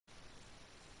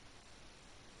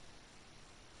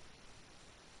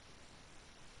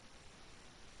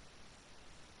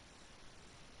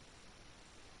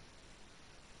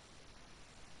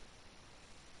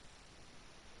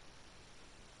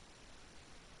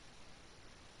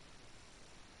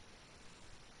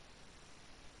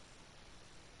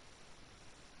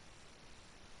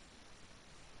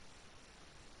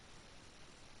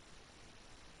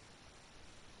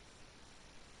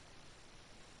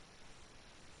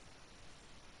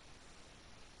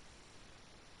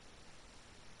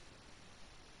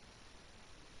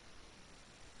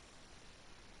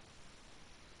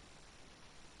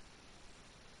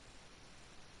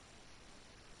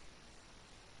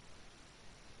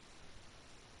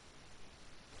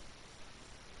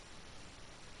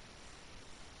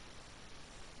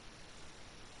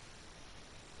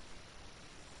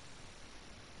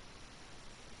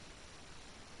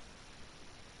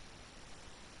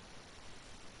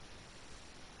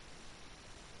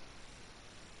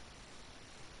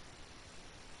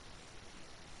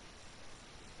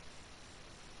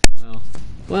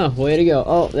Wow, way to go.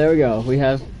 Oh, there we go. We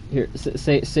have here.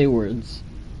 Say words.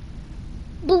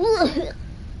 All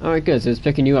right, good. So it's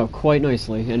picking you up quite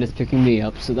nicely, and it's picking me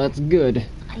up, so that's good.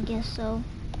 I guess so.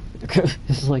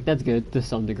 It's like that's good to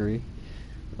some degree.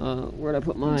 Where'd I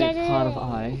put my pot of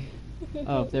eye?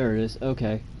 Oh, there it is.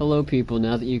 Okay. Hello, people.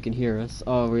 Now that you can hear us.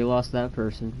 Oh, we lost that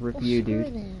person. Rip Well, you, screw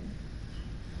dude.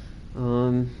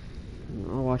 them.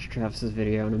 I'll watch Travis's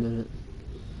video in a minute.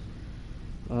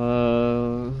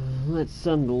 Let's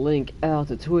send the link out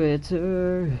to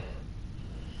Twitter.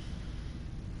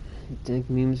 Dank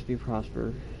memes be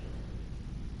prosper.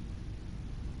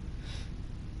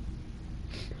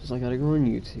 So I gotta go on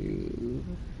YouTube.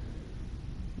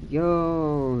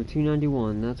 Yo,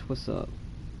 291, that's what's up.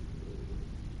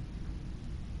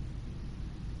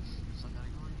 So I gotta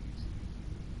go on YouTube.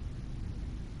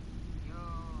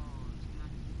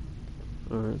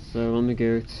 Yo, alright, so let me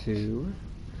go to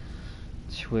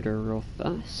Twitter real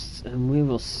fast, and we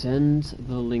will send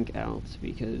the link out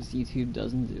because YouTube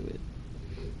doesn't do it.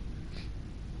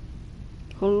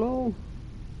 Hello?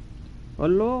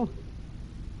 Hello?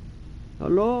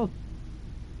 Hello?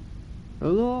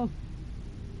 Hello?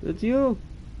 It's you?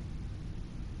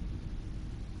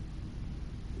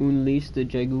 Unleash the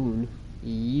Dragoon.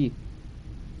 Yee.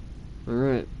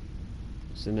 Alright.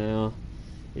 So now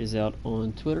it is out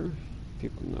on Twitter.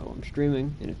 People know I'm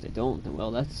streaming, and if they don't, then well,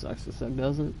 that sucks. The suck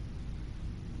doesn't.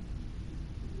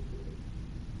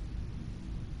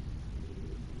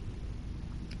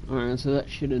 Alright, so that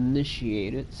should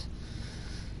initiate it.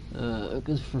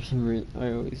 Because for some reason,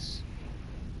 I always...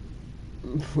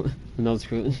 No, it's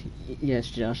cool. Yes,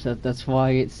 Josh, that's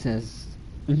why it says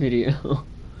video.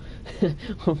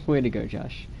 Way to go,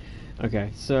 Josh. Okay,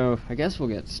 so I guess we'll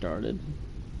get started.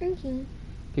 Okay.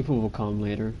 People will come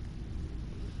later.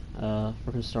 We're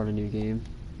gonna start a new game.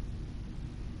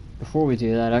 Before we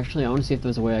do that, actually, I want to see if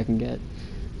there's a way I can get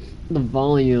the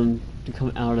volume to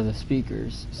come out of the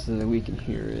speakers so that we can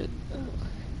hear it.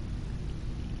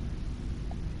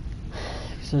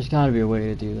 So there's gotta be a way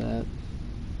to do that.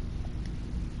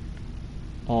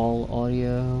 All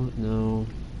audio? No.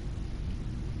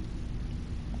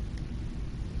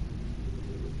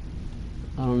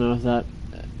 I don't know if that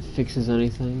fixes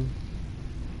anything.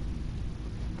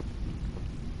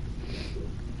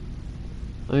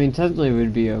 I mean, technically it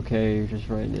would be okay just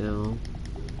right now.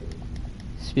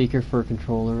 Speaker for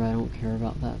controller, I don't care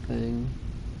about that thing.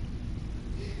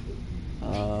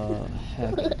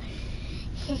 Heck.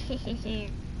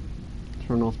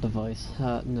 Turn off device.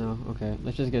 No, okay,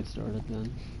 let's just get started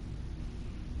then.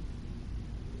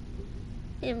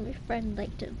 And my friend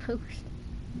liked to post.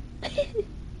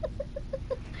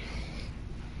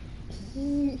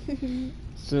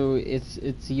 So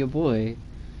it's your boy.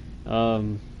 I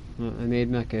made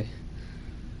Meka.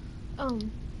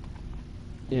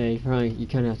 Yeah, you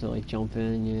kind of have to like jump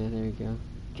in. Yeah, there you go.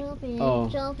 Jump in, Oh.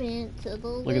 jump in to the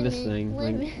Look at this thing.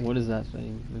 Like, what is that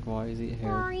thing? Like, why is it here?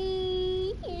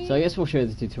 Sorry. So I guess we'll show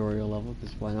the tutorial level,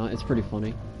 because why not? It's pretty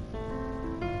funny.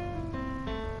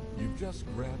 You've just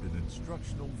grabbed an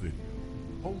instructional video.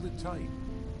 Hold it tight.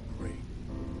 Great.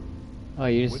 Oh,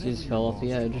 you just fell off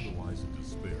the edge. Otherwise in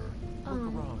despair,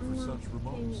 look around for such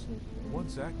remotes.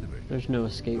 Once activated, There's no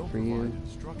escape they'll for provide you.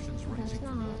 instructions ranging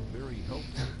from very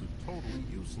helpful to totally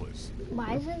useless.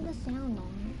 Why isn't the sound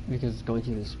on? Because it's going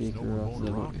through the speaker of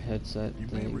the headset You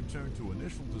may thing. return to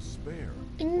initial despair,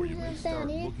 or you may start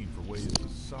looking for ways to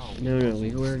solve. No,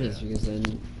 leave it where it is, because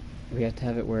then we have to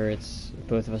have it where it's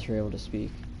both of us are able to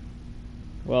speak.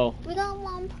 Well, We got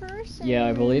one person. yeah,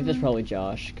 I believe it's probably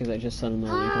Josh, because I just sent him the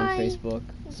link on Hi. Facebook.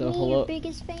 So Me, hello, your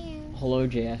biggest fan. hello,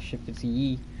 Josh, if it's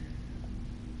ye.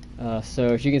 So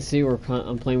as you can see,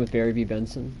 I'm playing with Barry B.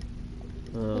 Benson.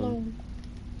 Hello.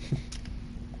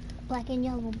 Black and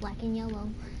yellow, black and yellow.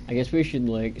 I guess we should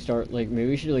maybe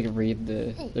we should read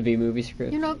the B movie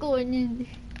script. You're not going in.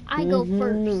 I go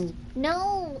first.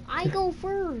 No, I go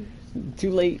first. Too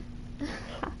late.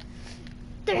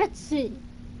 That's it.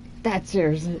 That's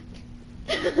yours.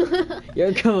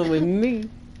 You're coming with me,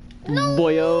 No.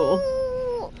 boyo.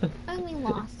 I only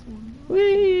lost one.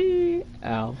 Whee!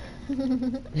 Ow.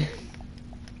 I'm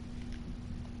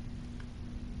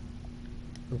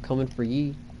coming for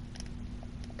ye.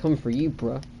 Coming for you,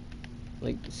 bruh.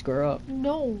 Like, square up.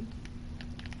 No.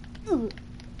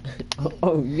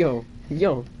 Oh, yo.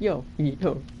 You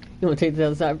wanna take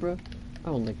this outside, bro?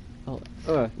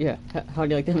 Yeah. How do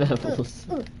you like them apples?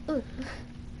 No.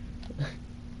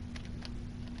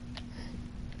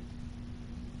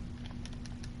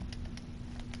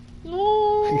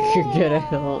 Get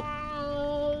out.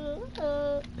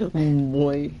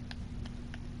 Boy.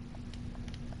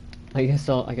 I guess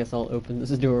I'll open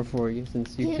this door for you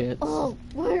since you can't. Oh,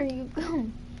 where are you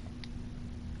going?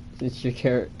 Since your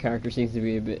character seems to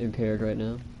be a bit impaired right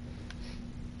now.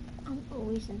 I'm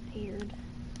always impaired.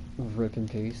 Rip in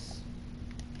peace.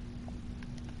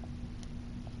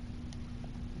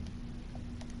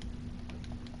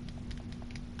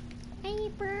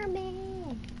 Paper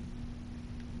bag.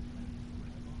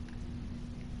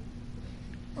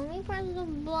 Let me press the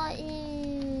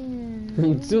button.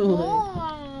 Do it.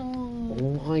 Oh.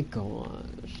 Oh my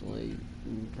gosh! Like,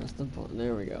 press the button.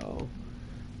 There we go.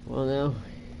 Well now,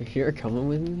 you're coming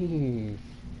with me.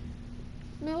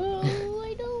 No,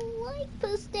 I don't like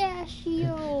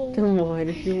pistachio. Then why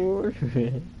did you order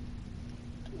it?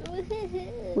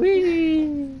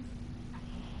 Whee!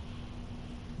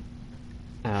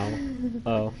 Ow.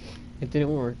 Oh. It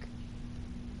didn't work.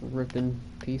 Ripping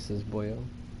pieces, boyo.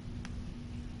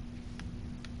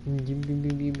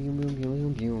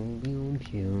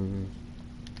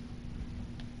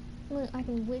 Look, I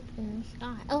can whip in the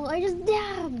sky. Oh, I just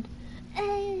dabbed!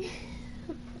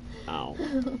 Ow.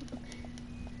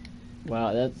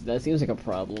 Wow, that seems like a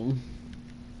problem.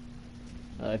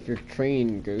 If your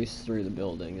train goes through the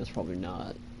building, that's probably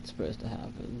not supposed to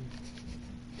happen.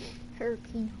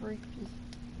 Hurricane.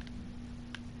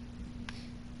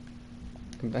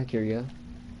 Come back here, yeah?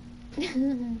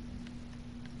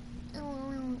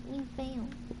 Oh, you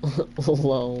failed.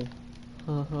 Lol.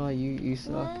 Haha, you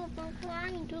suck. Well, I'm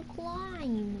trying to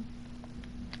climb.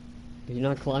 You're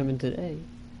not climbing today.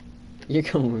 You're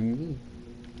coming with me.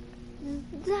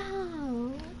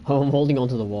 No. Oh, I'm holding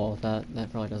onto the wall. That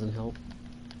probably doesn't help.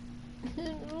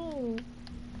 No.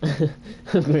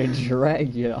 I'm gonna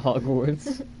drag you to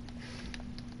Hogwarts.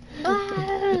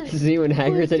 Ah, See, when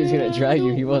Hagrid said he was gonna drag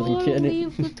you, he wasn't wanna kidding.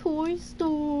 leave the toy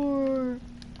store.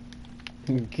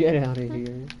 Get out of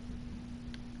here.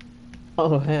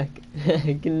 Oh heck,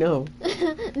 no.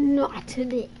 Not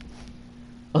today.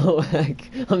 Oh heck,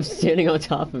 I'm standing on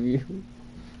top of you.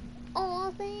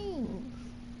 Oh, thanks.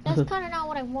 That's kind of not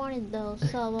what I wanted though,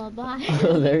 so bye.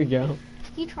 Oh, there you go.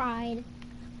 You tried.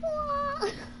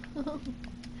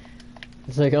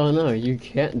 It's like, oh no, you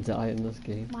can't die in this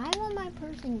game. Why won't my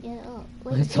person get up?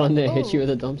 It's on to hit you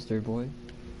with a dumpster, boy.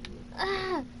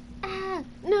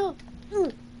 No.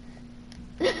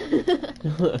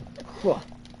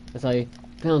 As I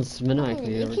bounce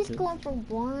maniacally It over keeps to... going from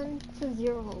 1 to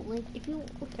 0. Like,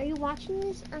 are you watching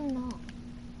this or not?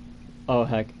 Oh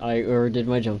heck, I overdid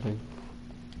my jumping.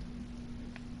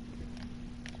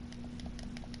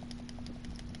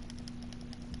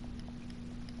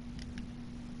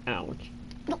 Ouch.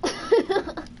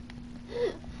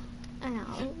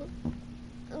 Ow.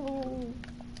 Oh.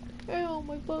 Ow,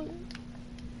 my butt.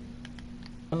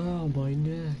 Oh, my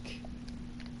neck.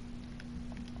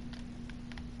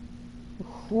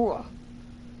 Whoa.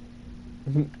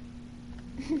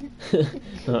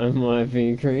 I might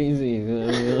be crazy,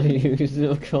 but I really you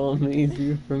still call me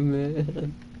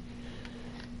Superman.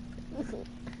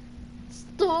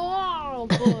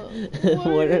 Stop!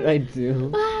 What did I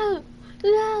do? Ah,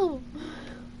 no!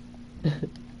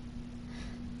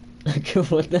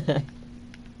 What the heck?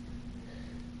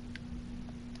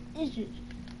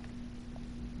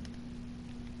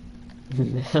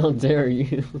 How dare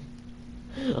you?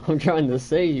 I'm trying to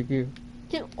save you.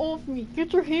 Get off me!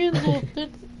 Get your hands off!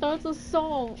 That's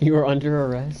assault! You are under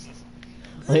arrest.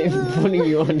 I am putting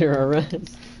you under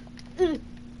arrest.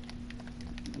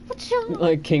 What's up?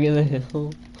 Like King of the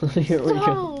Hill. Here we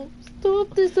go.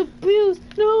 Stop this abuse!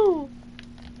 No!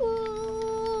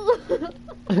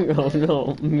 Oh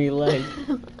no, me leg.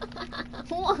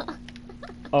 What?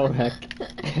 Oh heck.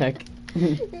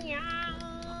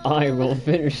 I will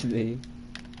finish thee.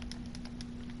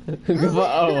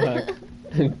 Goodbye. Oh heck.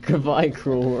 Goodbye,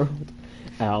 cruel world.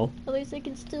 Ow. At least I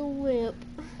can still whip.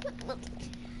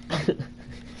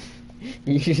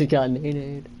 You just got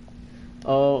nade.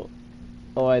 Oh,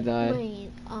 I died.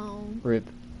 Wait, Rip.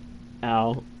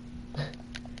 Ow.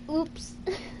 oops.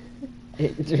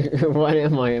 What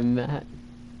am I, a mat?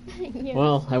 Yes.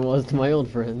 Well, I was to my old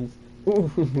friends.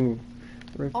 Ooh,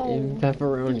 rip in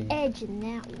pepperoni. The edge in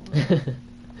that one.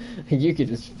 You could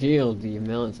just feel the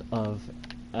amount of,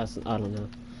 I don't know.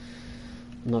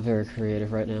 I'm not very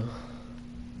creative right now.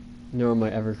 Nor am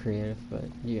I ever creative, but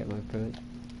you get my point.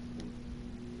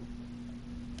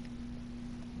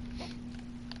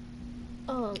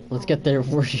 Let's get there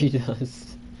before she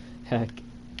does. Heck.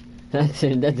 That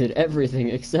did everything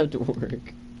except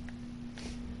work.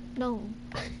 No.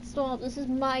 Stop, this is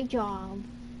my job.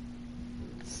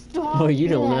 Stop. Oh, you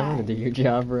don't know how to do your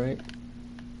job right.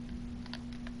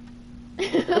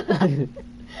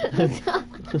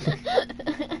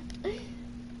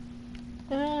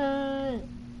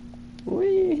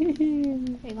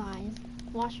 Hey guys,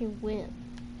 watch me whip.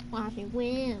 Watch me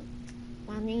whip.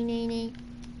 Watch me nee.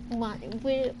 Watch me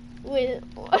whip. Whip.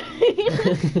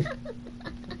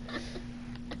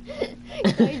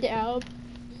 Go down.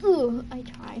 Ooh, I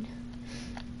tried.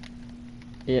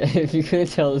 Yeah, if you couldn't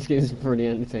tell, this game's pretty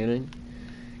entertaining.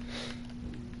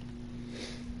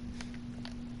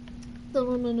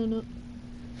 No.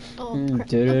 Oh, crap.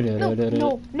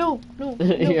 No. No.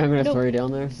 Yeah, I'm gonna throw you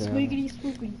down there. So. Swiggity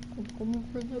spooky. I'm coming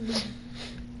for the booty.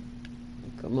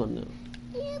 Come on now.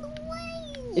 Get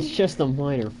away! It's just a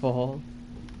minor fall.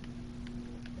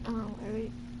 Oh,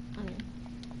 okay.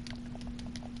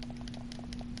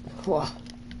 Whoa.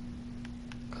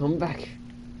 Come back.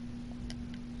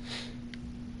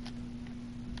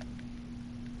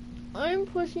 I'm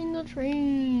pushing the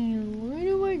train. Where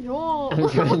do I go? I'm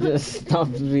trying to stop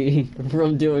me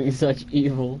from doing such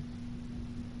evil.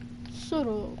 Shut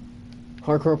up.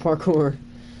 Parkour.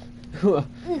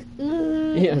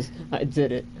 Yes, I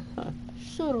did it.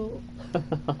 Shut up.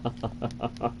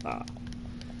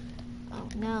 Oh,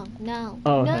 no.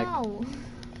 Oh, no. heck.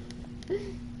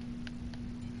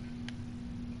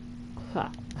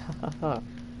 Ha ha ha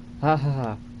ha ha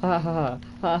ha ha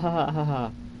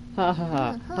ha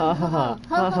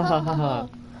ha ha ha.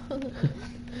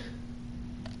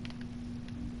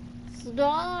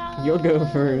 Stop. You'll go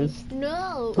first.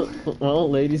 No. Well,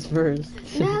 ladies first.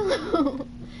 No.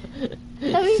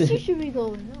 That means you should be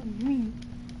going, not me.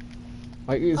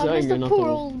 Are you I'm saying just you're a not poor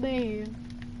the... old man.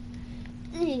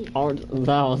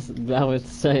 Thou art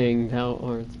saying thou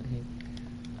art.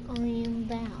 I am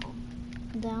thou.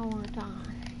 Thou art I.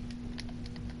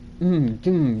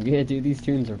 Yeah, dude, these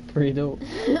tunes are pretty dope.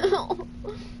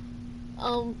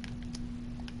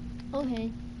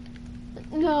 Okay.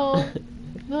 No.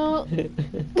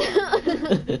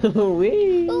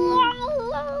 Wee.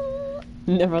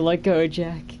 Never let go,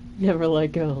 Jack. Never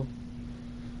let go.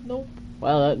 Nope.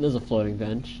 Wow, there's a floating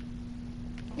bench.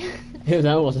 Yeah,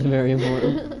 that wasn't very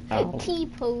important. Ow.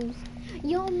 T-pose.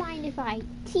 You don't mind if I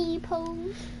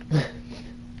T-pose?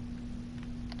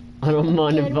 I don't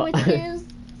mind Get if with I... this.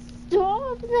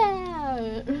 Stop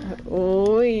that.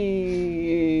 Wee.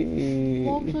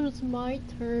 Well, so it's my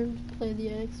turn to play the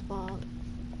Xbox.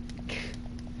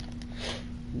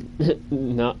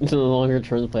 No longer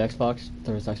turn to play Xbox.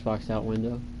 There's Xbox out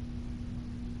window.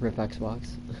 Rip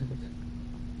Xbox.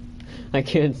 I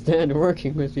can't stand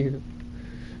working with you.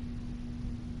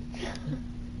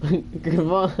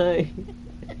 Goodbye.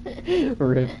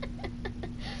 Rip.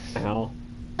 Ow.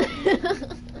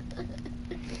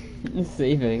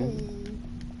 Saving.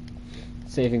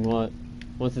 Saving what?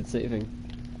 What's it saving?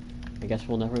 I guess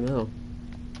we'll never know.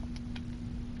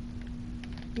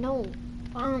 No.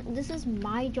 This is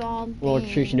my job. Well, and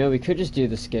Trish, you know, we could just do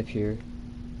the skip here.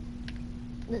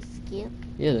 the skip.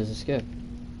 Yeah, there's a skip.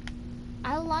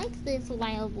 I like this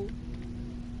level.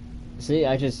 See,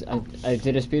 I did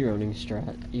a speedrunning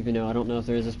strat, even though I don't know if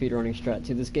there is a speedrunning strat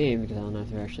to this game, because I don't know if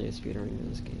there actually is speedrunning to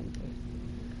this game, but...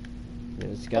 You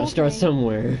know, it's gotta start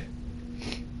somewhere.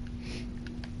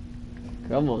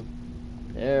 Come on.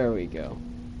 There we go.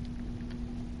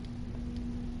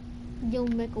 Yo,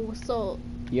 Meka, what's up?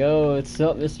 Yo, what's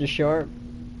up, Mr. Sharp?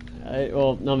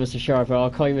 Well, not Mr. Sharp, but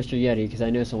I'll call you Mr. Yeti, because I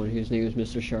know someone whose name is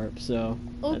Mr. Sharp, so...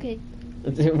 Okay.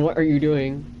 What are you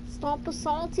doing? Stop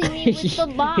assaulting me with the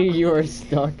box. You are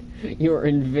stuck. You are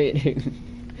invading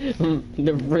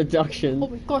the production. Oh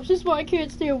my gosh, this is why I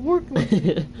can't stay at work.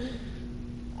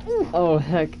 Oh,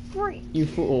 heck. Freak. You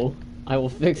fool. I will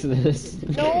fix this.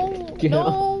 No, Get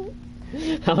no.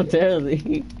 out. How dare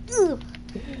they?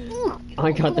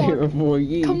 I got there before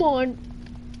you. Come on,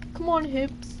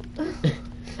 hips.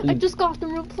 I just got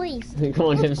them replaced. Come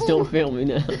on, hips, don't fail me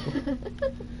now.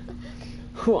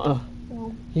 Well,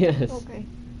 Yes. okay.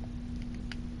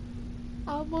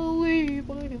 I believe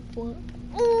I can fly.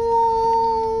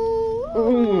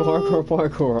 Ooh,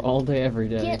 parkour, all day, every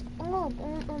day. Get up!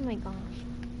 Oh my gosh.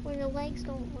 When your legs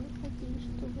don't work like they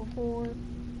used to before.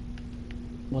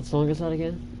 What song is that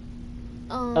again?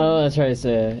 Oh, that's right. It's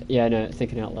yeah, I know.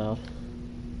 Thinking out loud.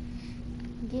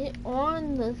 Get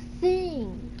on the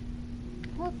thing.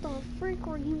 What the freak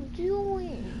are you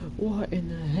doing? What in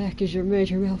the heck is your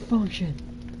major malfunction?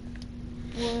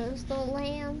 Where's the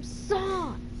lamb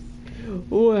sauce?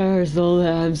 Where's the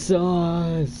lamb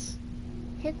sauce?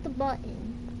 Hit the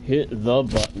button. Hit the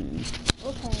button.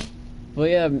 Okay. Well,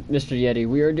 yeah, Mr. Yeti,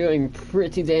 we are doing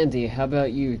pretty dandy. How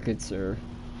about you, good sir?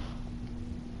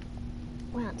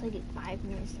 Wow, it took you 5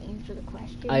 minutes to answer the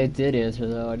question. I did answer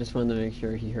though. I just wanted to make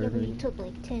sure he Yeah, heard but me. it took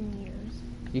like 10 years.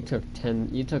 You took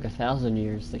 1,000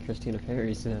 years, like Christina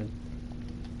Perry said.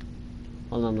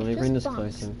 Hold on, let me bring this box,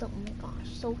 closer. oh my gosh,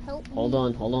 so help me. Hold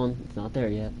on. It's not there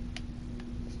yet.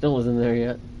 Still isn't there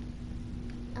yet.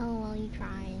 Oh, well, you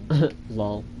tried.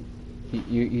 Lol.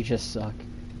 You just suck.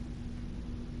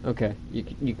 Okay,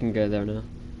 you can go there now.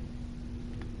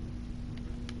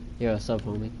 Yo, what's up,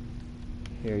 homie?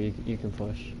 Here, you can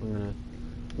push. I'm gonna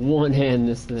one-hand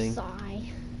this thing. Sigh.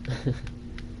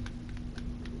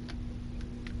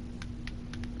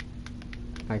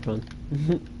 Alright, come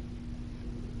on.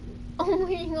 Oh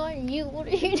my god, what are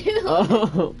you doing?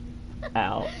 Oh!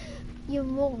 Ow. You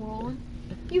moron.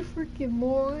 You freaking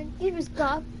moron. You just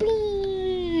got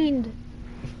beamed.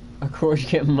 Of course you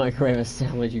can't microwave a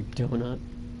sandwich, you donut.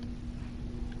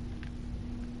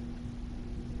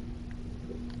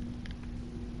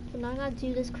 And I gotta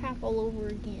do this crap all over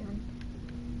again.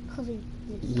 Cause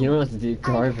You don't have to do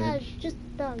garbage. I had just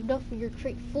about enough of your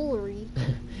trick foolery.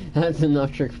 That's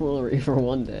enough trick foolery for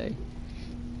one day.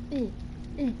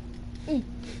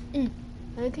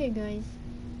 Okay, guys.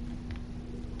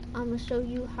 I'm gonna show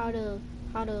you how to.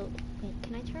 Wait,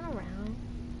 can I turn around?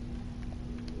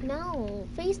 No,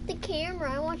 face the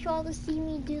camera. I want you all to see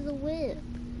me do the whip.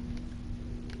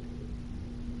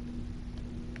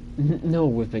 No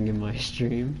whipping in my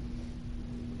stream.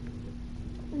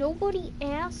 Nobody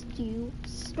asked you.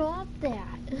 Stop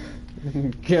that.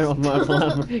 Get off my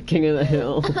platform, King of the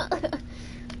Hill.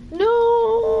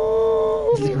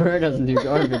 No. Square doesn't do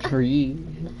garbage for ye.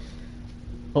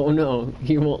 Oh no,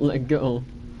 he won't let go.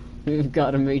 We've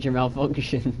got a major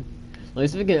malfunction. At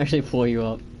least we can actually pull you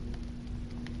up.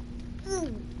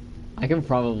 I can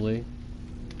probably.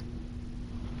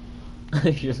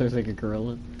 He just looks like a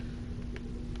gorilla.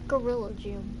 Gorilla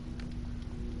Jim.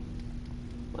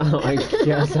 Oh, I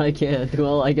guess I can't.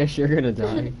 Well, I guess you're gonna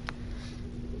die.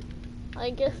 I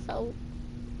guess so.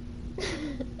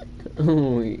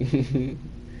 Oh, you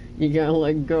gotta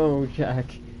let go, Jack.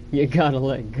 You gotta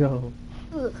let go.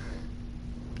 Ugh.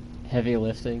 Heavy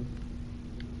lifting.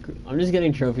 I'm just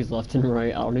getting trophies left and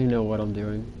right. I don't even know what I'm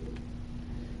doing.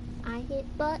 I hit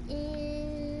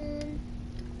button.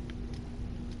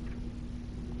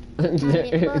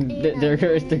 There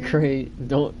goes the crate.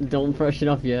 Don't push it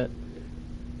up yet.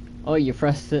 Oh, you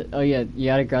pressed it. Oh yeah, you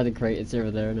gotta grab the crate. It's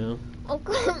over there now. Oh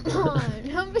come on!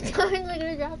 How many times am I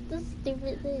gonna drop this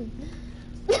stupid thing?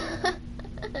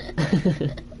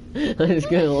 I'm just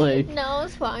gonna like. No,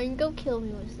 it's fine. Go kill me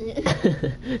with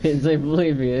it. It's like,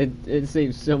 believe me, it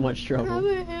saves so much trouble.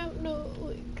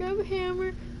 Grab a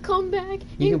hammer. Come back.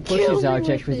 You and can push kill these me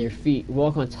objects with it. your feet.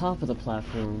 Walk on top of the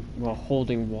platform while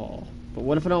holding wall. But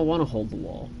what if I don't want to hold the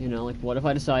wall? You know, like what if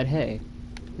I decide, hey,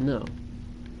 no.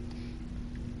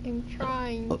 I'm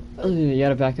trying. You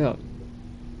gotta back up.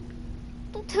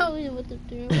 Don't tell me what to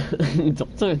do.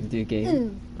 Don't tell me what to do,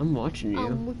 game. I'm watching you.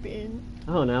 I'm whipping.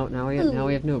 Oh, now we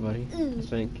have nobody. I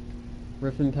think.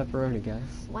 Ripping pepperoni, guys.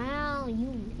 Wow,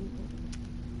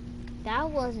 that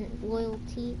wasn't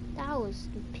loyalty. That was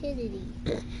stupidity.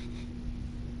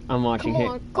 I'm watching Come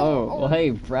him. on, come Oh, on. well, hey,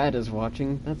 Brad is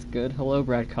watching. That's good. Hello,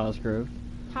 Brad Cosgrove.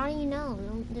 How do you know?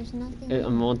 There's nothing.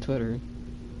 I'm on Twitter.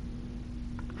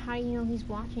 How do you know he's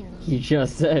watching them? He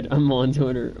just said I'm on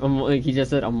Twitter. He just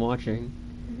said I'm watching.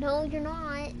 No, you're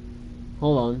not.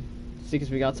 Hold on. See, because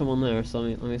we got someone there. So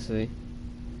let me see.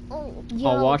 Oh,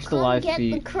 I'll watch the live get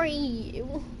feed. the crate.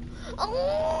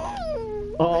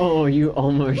 Oh. Oh, you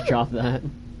almost dropped that.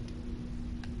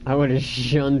 I would have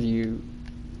shunned you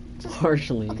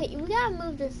harshly. Okay, we gotta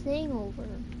move this thing over.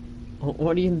 Oh,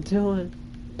 what are you doing?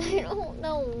 I don't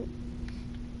know.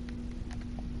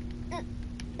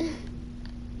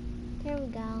 There we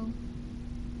go.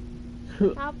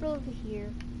 Pop it over here.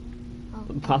 Oh.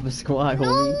 Papa Squad, No!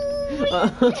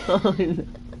 homie.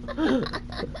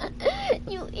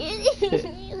 You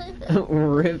idiot!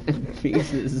 Rip in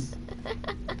pieces.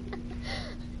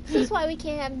 This is why we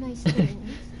can't have nice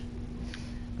things.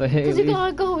 But hey, Because at you least-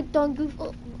 gotta go with Don Goof.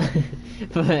 Oh.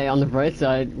 but hey, on the bright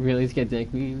side, we at least get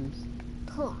dank memes.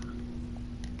 Huh.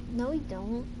 No, we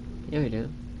don't. Yeah, we do.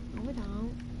 No, we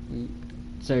don't.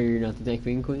 So you're not the dank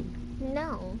meme queen?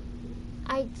 No.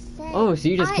 I said. Oh, so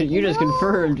you just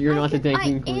confirmed you're not the dank I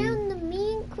meme queen. am the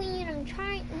meme queen. I'm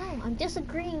trying. No, I'm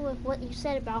disagreeing with what you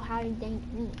said about how to dank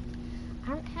memes. I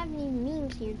don't have any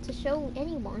memes here to show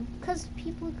anyone because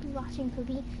people who are watching could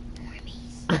be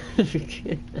normies.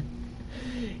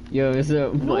 Yo,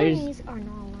 so my. Normies are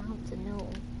not allowed to know.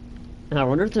 I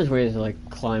wonder if there's ways to like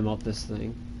climb up this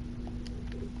thing.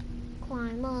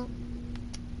 Climb up,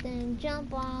 then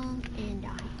jump off and die.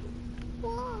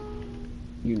 Whoa.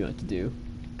 You know what to do.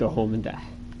 Go home and die.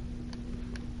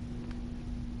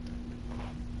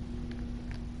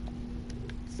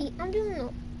 See, I'm doing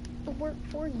the work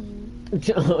for you.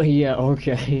 Oh yeah,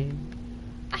 okay.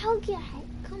 I'll get it.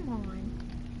 Come on.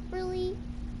 Really?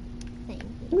 Thank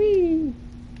you. Whee!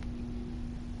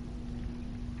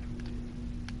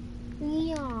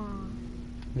 Yeah.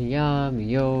 Meow,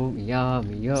 meow, meow,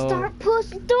 meow. Start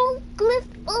pushing. Don't lift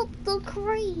up the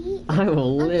crate. I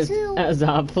will lift Until- as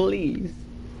I please.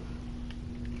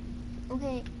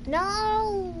 Okay.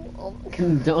 No. Oh,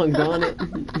 God. Doggone it.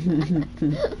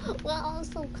 Well,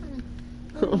 also kind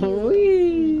of.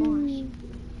 Whee! Oh my gosh.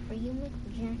 Are you Michael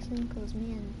Jackson? Cause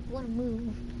man, what a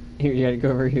move. Here, you gotta go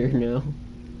over here now.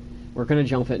 We're gonna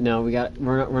jump it now. We're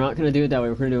not gonna do it that way.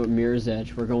 We're gonna do it Mirror's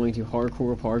Edge. We're going to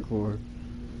hardcore parkour.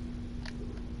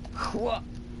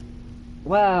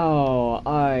 Wow,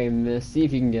 I missed. See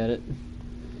if you can get it.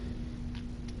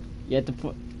 You have to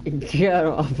put. Get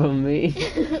off of me.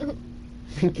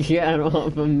 Get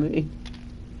off of me.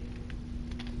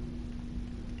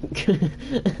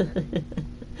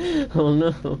 Oh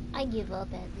no. I give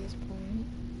up at this point.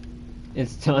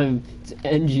 It's time to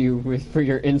end you for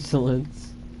your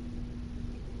insolence.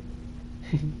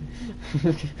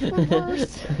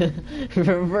 Reverse.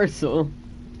 Reversal.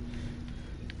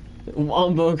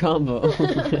 Wombo combo.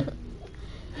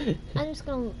 I'm just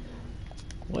gonna.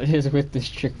 What is with this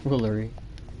chick foolery?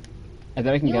 I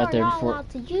bet I can You get are there not before. allowed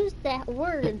to use that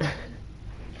word.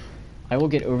 I will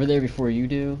get over there before you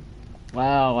do.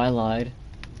 Wow, I lied.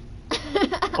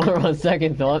 Or on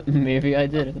second thought, maybe I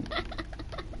didn't.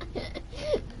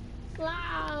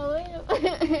 Wow, wait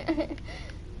a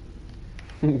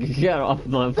minute. Get off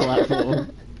my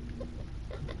platform.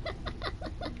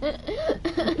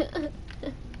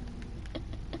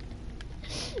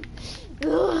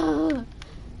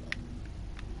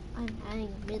 I'm having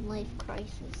a midlife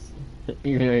crisis.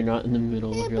 Even though you're not in the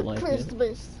middle of your Happy life yet.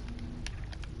 Christmas.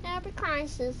 Happy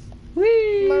crisis.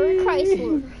 Whee! Murray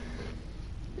Chrysler.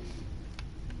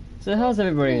 So how's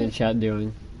everybody in the chat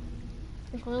doing?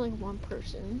 There's only like one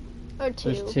person. Or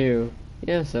two. There's two.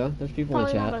 Yeah, so there's people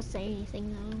Probably in not the gonna chat. say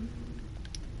anything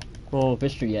though. Well,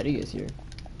 Mr. Yeti is here.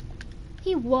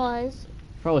 He was.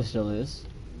 Probably still is.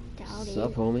 Doubt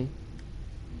Sup, it. homie?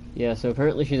 Yeah, so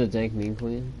apparently she's a dank meme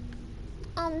queen.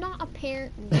 Not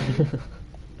apparently.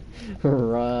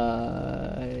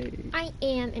 Right. I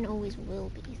am and always will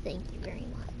be. Thank you very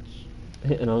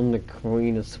much. And I'm the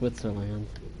queen of Switzerland.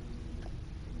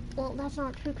 Well, that's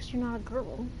not true because you're not a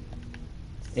girl.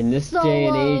 In this day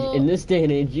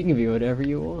and age, you can be whatever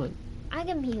you want. I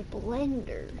can be a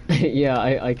blender. Yeah,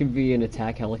 I could be an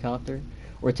attack helicopter.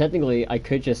 Or technically, I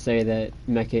could just say that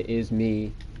Meka is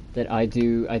me, that I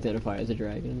do identify as a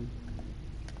dragon.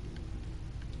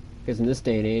 Because in this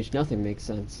day and age, nothing makes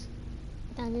sense.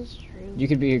 That is true. You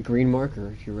could be a green marker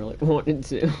if you really wanted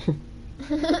to.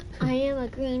 I am a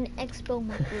green expo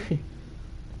marker.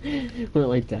 Well,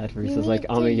 like that, where he You says, like, need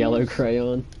I'm to a yellow use-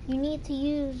 crayon. You need to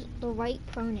use the right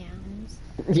pronouns.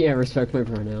 Yeah, respect my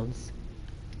pronouns.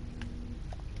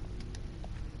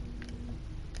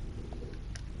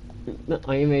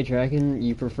 I am a dragon.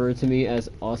 You refer to me as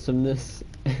awesomeness.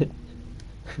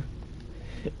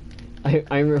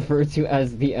 I refer to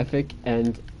as the epic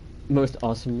and most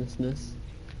awesomeness.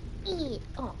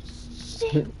 Oh,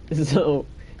 shit. So,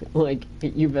 like,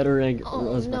 you better rank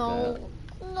Oh, respect no. that.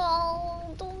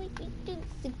 No, don't make me do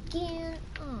this again.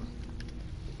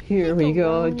 Here we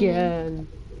go Macaroni. again.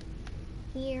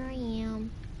 Here I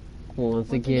am. Once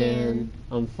Once again, again,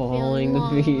 I'm falling feeling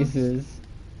to lost. pieces.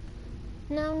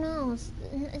 No,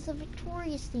 it's a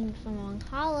Victorious theme song.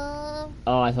 Holla.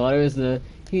 Oh, I thought it was the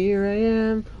Here I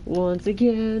am once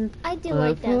again. I do I'm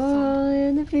like that song.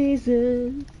 falling to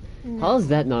pieces. No, How's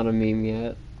that not a meme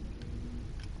yet?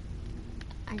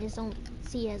 I just don't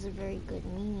see it as a very good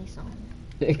meme song.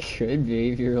 It could be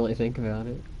if you really think about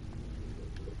it.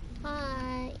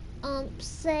 Hi.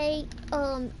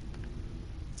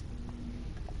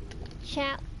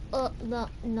 Chat. No, I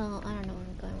don't know where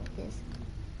I'm going with this.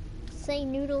 Say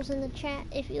noodles in the chat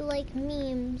if you like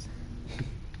memes.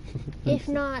 If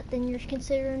not, then you're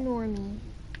considered a normie.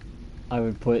 I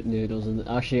would put noodles in the...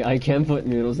 Actually, I can put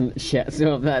noodles in the chat,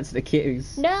 so if that's the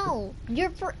case. No, you're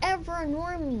forever a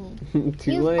normie.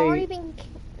 Too You've late. already been.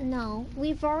 No,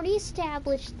 we've already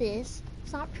established this.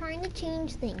 Stop trying to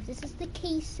change things. This is the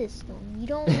case system. You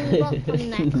don't move up from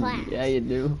that class. Yeah, you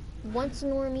do. Once a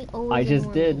normie, always I a just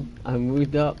normie. did. I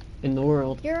moved up in the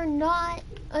world. You're not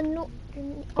a no.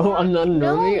 Oh, I'm not a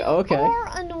normie? No, Okay. You are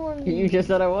a normie. You just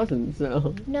said I wasn't,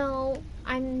 so... No,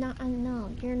 I'm not. No,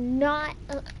 you're not.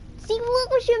 See, look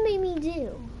what you made me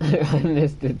do. I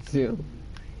missed it too.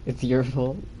 It's your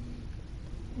fault.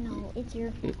 No, it's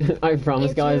your fault. I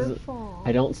promise, It's guys, your fault.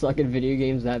 I don't suck at video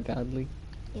games that badly.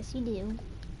 Yes, you do.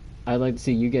 I'd like to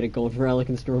see you get a gold relic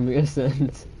and store me a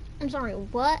cent. I'm sorry.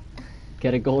 What?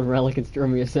 Get a gold relic and throw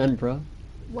me a send, bro.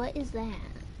 What is that?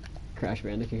 Crash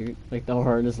Bandicoot. Like the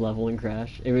hardest level in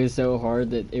Crash. It was so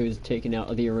hard that it was taken out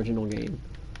of the original game.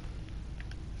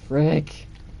 Frick.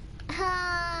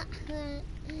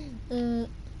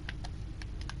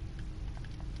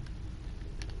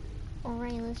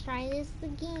 Alright, let's try this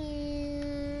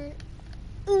again.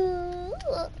 Ooh,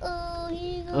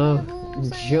 here you go, Oh,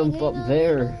 bullseye, jump here up you go,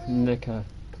 there, here you go. Meka.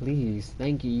 Please,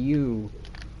 thank you.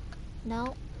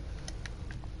 No.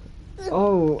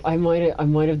 Oh, I might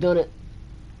have done it.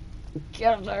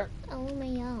 Get up there.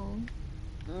 LMAO.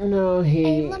 No, he.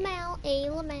 LMAO,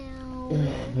 Oh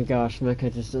LMAO. my gosh,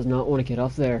 Meka just does not want to get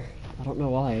up there. I don't know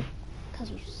why. Cause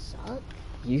you suck.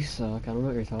 You suck. I don't know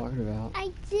what you're talking about.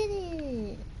 I did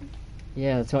it.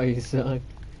 Yeah, that's why you suck.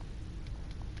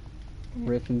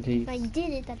 Rip in peace. If I did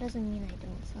it, that doesn't mean I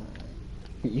don't suck.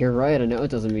 You're right. I know it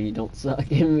doesn't mean you don't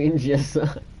suck. It means you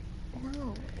suck.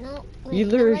 No. You Wait,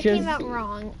 literally that came just- out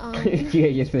wrong. Yeah,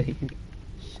 you think.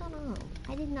 Shut up.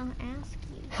 I did not ask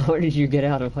you. How did you get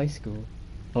out of high school?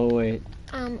 Oh wait.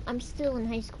 I'm still in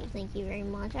high school, thank you very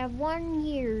much. I have 1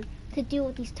 year to deal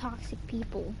with these toxic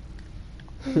people.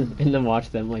 And then watch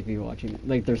them like be watching,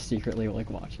 like they're secretly like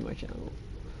watching my channel.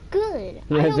 Good.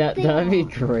 I hope they That'd be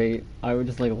are. great. I would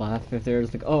just like laugh if they were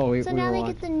just like, oh, we So we now were they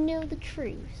watching. get to know the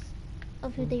truth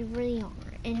of who they really are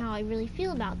and how I really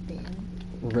feel about them.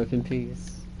 Rip in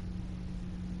peace.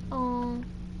 Oh,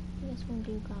 I guess one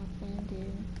dude got offended.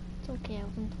 It's okay, I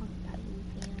wasn't talking about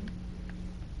you, fam.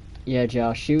 Yeah,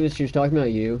 Josh. She was talking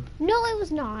about you. No, I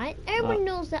was not. Everyone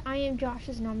knows that I am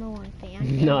Josh's #1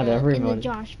 fan. Not in the everybody.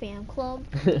 Josh fan club.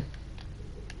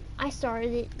 I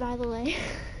started it, by the way.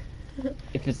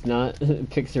 If it's not,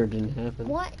 Pixar didn't happen.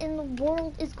 What in the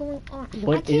world is going on? I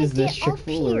What can't is this get up here.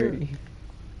 chick-foolery?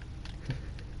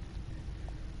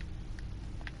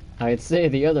 I'd say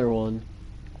the other one,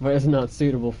 but it's not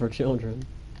suitable for children.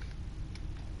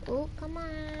 Oh, come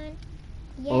on.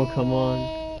 Yay. Oh, come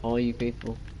on, all you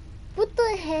faithful. What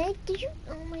the heck? Did you?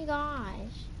 Oh my gosh.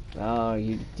 Oh,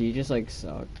 you just like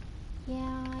suck.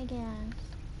 Yeah, I guess.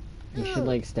 You should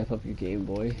like step up your game,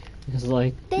 boy. It's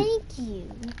like, Thank you.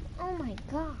 Oh my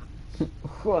god.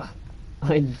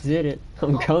 I did it.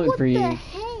 I'm coming what for the you.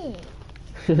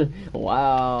 heck?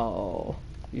 Wow.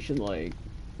 You should like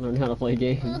learn how to play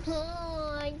games.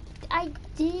 I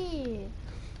did.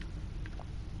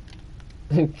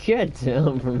 Get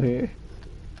down from here.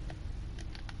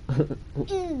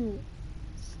 Ew.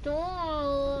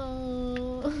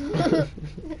 Stop.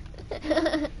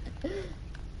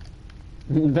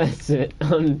 That's it.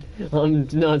 I'm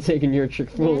not taking your trick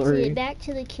That's foolery. it. Back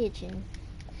to the kitchen.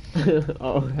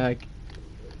 Oh heck.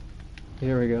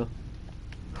 Here we go.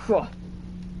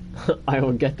 I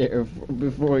will get there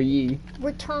before ye.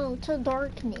 Return to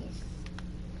darkness.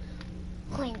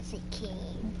 Clancy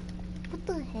King. What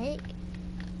the heck?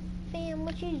 Fam,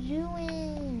 what you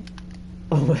doing?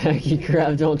 Oh heck, he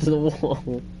grabbed onto the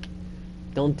wall.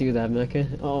 Don't do that,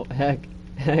 Meka. Oh heck,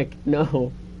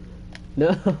 no.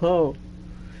 No.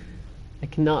 I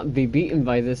cannot be beaten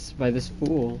by this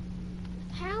fool.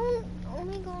 How? Oh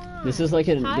my god. This is like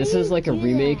a How this do is you like a do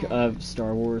remake that? of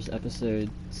Star Wars episode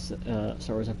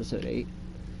 8.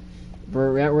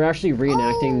 We're actually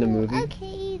reenacting the movie.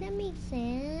 Okay, that makes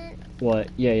sense. What?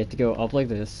 Yeah, you have to go up like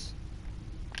this,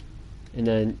 and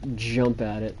then jump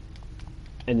at it,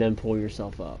 and then pull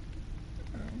yourself up.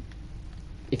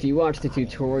 If you watched the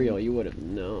tutorial, you would have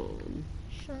known.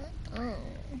 Shut up.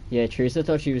 Yeah, Teresa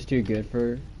thought she was too good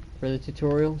for the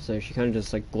tutorial, so she kind of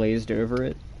just like glazed over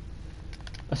it.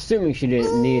 Assuming she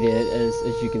didn't need it, as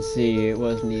you can see, it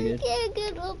was needed. I can't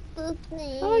get up the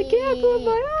thing. I can't put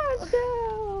my arms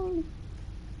down!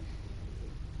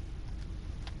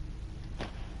 I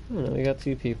don't know, we got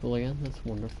 2 people again, that's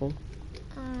wonderful.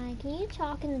 Can you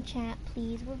talk in the chat,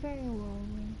 please? We're very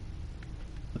lonely.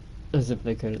 As if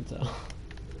they couldn't tell.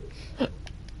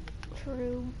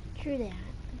 True that.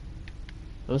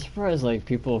 I'm surprised like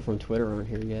people from Twitter aren't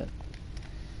here yet.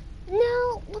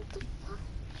 No, what the fuck?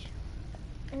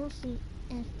 I don't see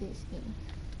F this game.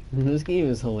 This game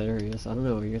is hilarious. I don't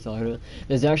know what you're talking about.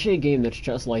 There's actually a game that's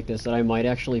just like this that I might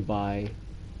actually buy,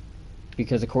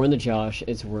 because according to Josh,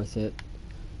 it's worth it.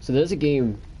 So there's a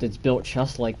game that's built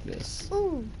just like this.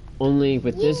 Ooh, Only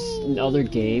with this Yay. other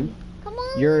game, come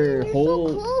on. your you're whole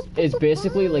so close, it's put the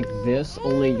basically like button. this,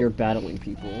 only you're battling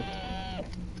people.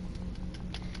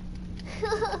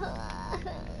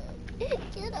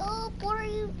 Get up! What are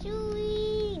you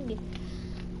doing?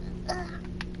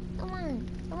 Come on!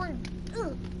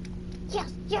 Ugh.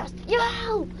 Yes!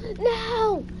 No!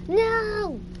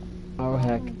 Oh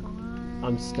heck. my God.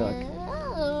 I'm stuck.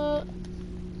 Oh.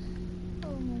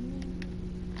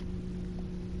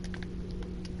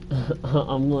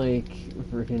 I'm like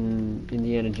freaking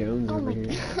Indiana Jones Oh over my here.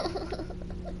 god.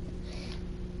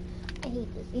 I hate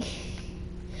this game.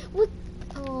 What?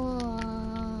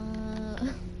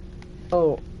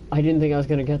 Oh, I didn't think I was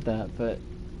gonna get that, but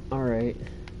alright.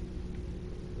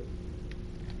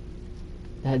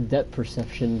 That depth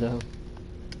perception though.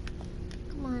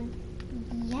 Come on.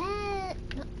 Yeah.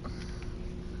 No.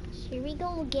 Here we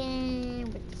go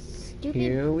again with the stupid.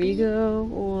 Here we go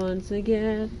once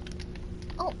again.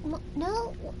 Oh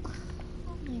no.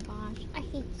 Oh my gosh. I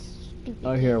hate stupid.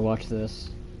 Oh, here, watch this.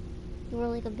 You are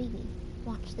like a baby.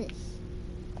 Watch this.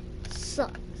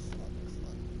 Sucks.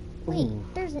 Wait, Ooh.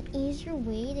 there's an easier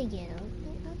way to get up.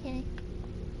 Okay.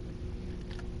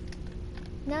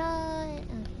 No.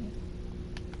 Okay.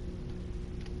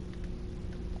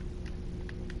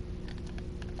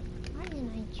 Why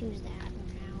didn't I choose that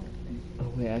route?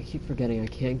 Oh wait, I keep forgetting I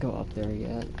can't go up there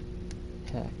yet.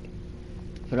 Heck.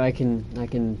 But I can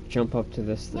jump up to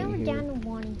this Now thing we're here. down to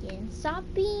one again. Stop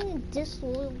being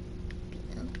disloyal.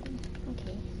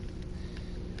 Okay.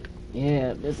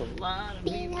 Yeah, there's a lot of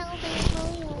Being people.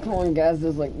 healthy. Come on guys,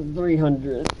 there's like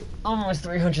 300, almost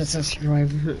 300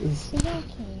 subscribers. It's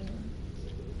okay.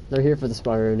 They're here for the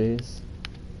Spyro news.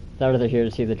 Or they're here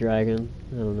to see the dragon.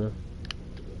 I don't know.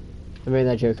 I made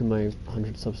that joke in my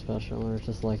 100 sub special, or it's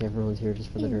just like everyone's here just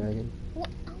for the Ew. dragon. What?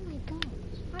 Oh my gosh.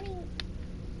 How do you...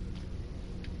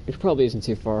 It probably isn't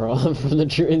too far off from the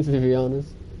truth, to be honest.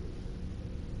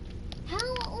 How?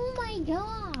 Oh my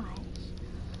gosh.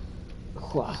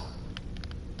 Wow.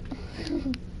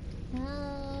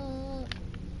 No.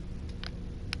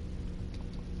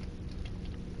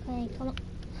 Okay, come on.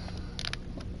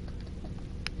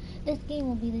 This game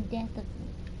will be the death of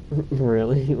me.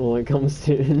 Really? Well, it comes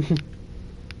soon.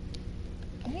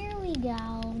 There we go.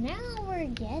 Now we're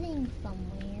getting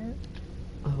somewhere.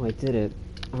 Oh, I did it.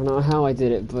 I don't know how I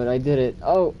did it, but I did it.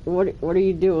 Oh, what are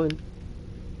you doing?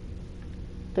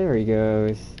 There he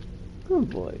goes. Good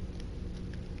boy.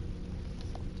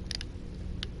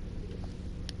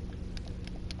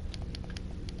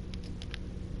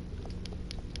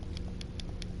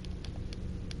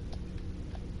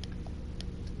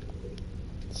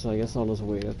 So I guess I'll just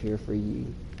wait up here for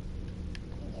you.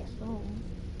 I guess so.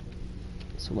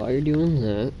 So while you're doing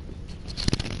that,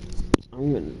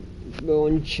 I'm gonna go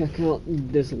and check out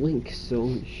this link, so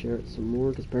I'm gonna share it some more,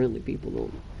 because apparently people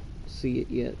don't see it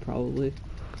yet, probably.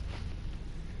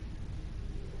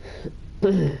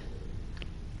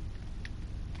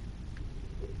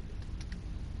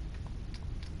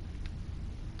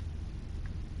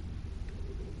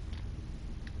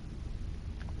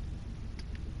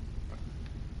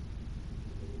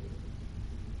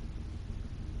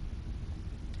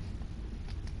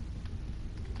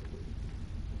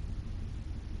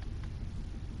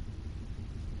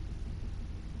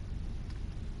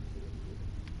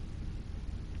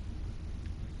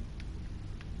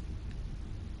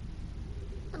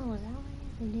 Oh, is that what I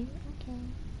have to do? Okay.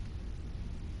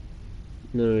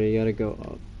 No, you gotta go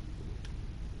up.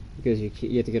 Because you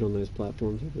have to get on those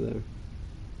platforms over there.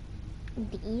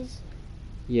 These?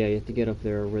 Yeah, you have to get up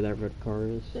there where that red car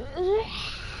is.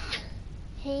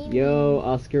 Hey, Yo,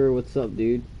 Oscar, what's up,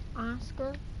 dude?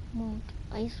 Oscar. Well,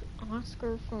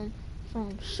 Oscar from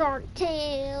Shark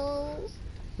Tales.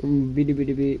 Beady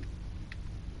beady beep.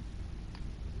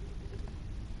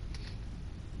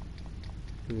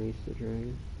 Release the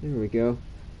dragon. There we go.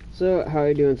 So, how are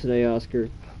you doing today, Oscar?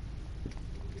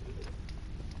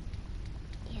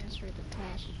 Answer the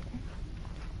question.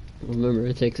 Remember,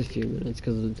 it takes a few minutes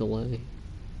because of the delay.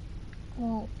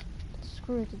 Well,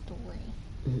 screw the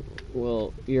delay.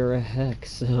 Well, you're a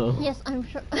hex, so... Yes, I'm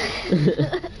sure.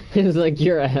 It's like,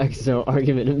 you're a hex, so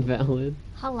argument invalid.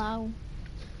 Hello.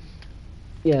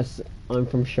 Yes, I'm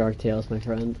from Shark Tales, my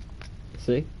friend.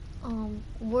 See?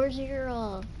 Where's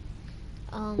your,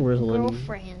 Where's Lenny?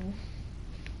 girlfriend?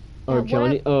 Oh, Yeah,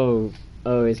 Johnny? Oh,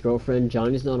 his girlfriend?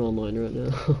 Johnny's not online right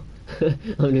now.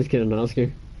 I'm just kidding,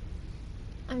 Oscar.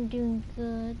 I'm doing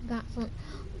good. Got some.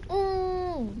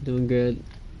 Doing good.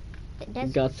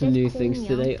 That's, Got some that's new cool, things yeah.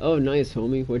 today. Oh, nice,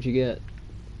 homie. What'd you get?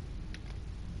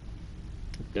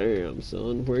 Damn,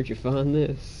 son. Where'd you find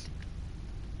this?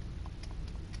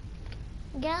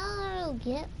 Go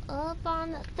get up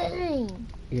on the thing.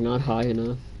 You're not high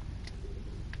enough.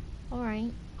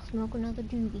 Alright, I'll smoke another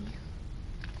doobie.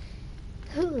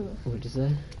 Whew. What'd you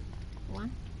say? What?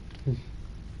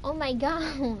 Oh my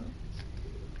god.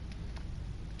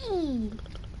 Eee.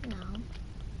 No.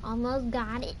 Almost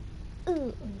got it.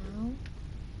 Ooh, no.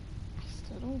 I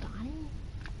still don't got it.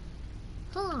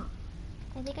 Huh.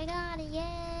 I think I got it.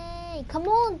 Yay. Come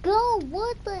on, go.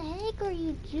 What the heck are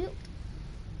you doing?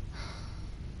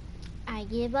 I I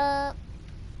give up.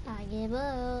 I give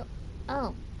up.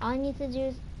 Oh, all I need to do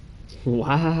is...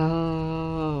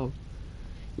 Wow.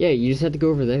 Yeah, you just had to go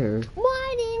over there.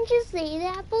 Why didn't you say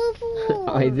that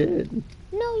before? I did.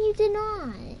 No, you did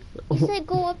not. You said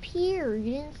go up here.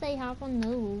 You didn't say hop on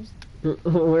those.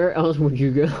 Where else would you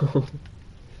go?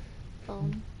 I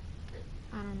don't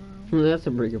know. That's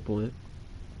a pretty good point.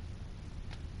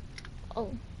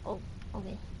 Oh,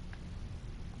 okay.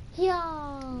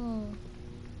 Yo.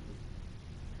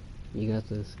 You got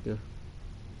this. Go.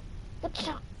 What's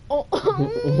up? Oh.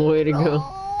 Way to go.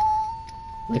 Oh.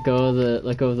 Let go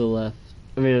of the left.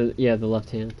 I mean, yeah, the left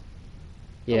hand.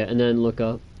 Yeah, and then look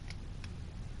up.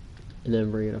 And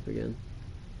then bring it up again.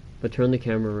 But turn the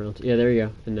camera around. Yeah, there you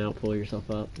go. And now pull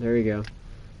yourself up. There you go.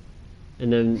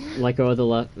 And then let go of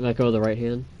the right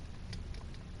hand.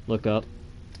 Look up.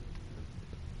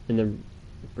 And then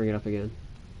bring it up again.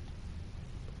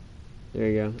 There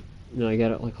you go. No, you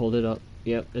gotta like hold it up.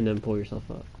 Yep, and then pull yourself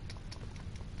up.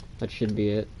 That should be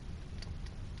it.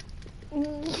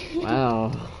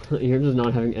 Wow, you're just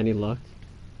not having any luck.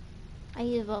 I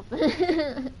give up.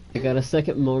 I got a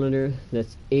second monitor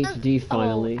that's HD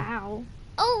finally. Oh, ow.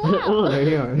 Oh, wow. Oh, there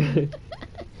you are.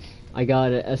 I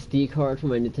got an SD card for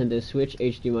my Nintendo Switch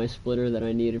HDMI splitter that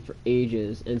I needed for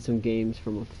ages, and some games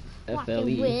from a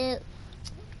FLE. Whip.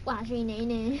 Watching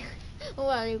Nene.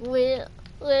 Watching whip.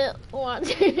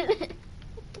 Watching.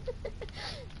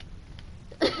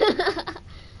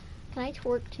 Can I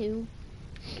twerk too?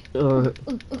 Come on,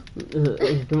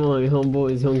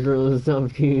 homeboys, homegirls, stop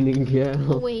peeing and Oh,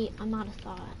 gal. wait, I'm out of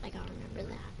thought. I gotta remember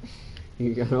that.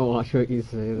 You gotta watch what you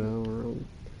say though.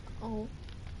 Oh.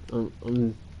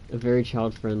 I'm a very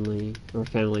child-friendly or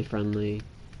family-friendly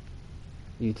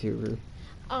YouTuber.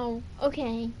 Oh,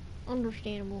 okay.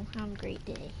 Understandable. Have a great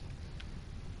day.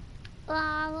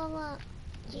 La la la.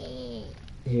 Yeah.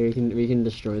 Here, we can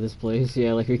destroy this place.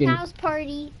 Yeah, like we can. House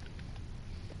party.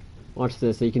 Watch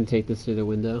this. So you can take this through the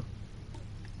window.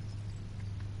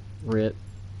 Rip.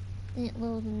 Didn't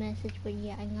load the message, but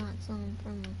yeah, I got some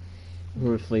from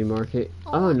From a flea market.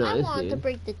 Oh, nice. I want to Dude.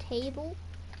 break the table.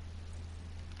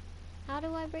 How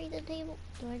do I break the table?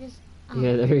 Do I just... Oh.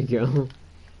 Yeah, there you go.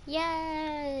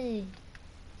 Yay!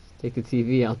 Take the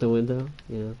TV out the window.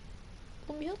 Yeah.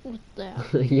 Let me help with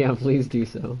that. Yeah, please do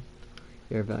so.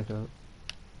 Here, back up.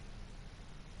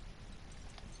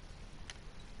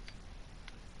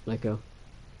 Let go.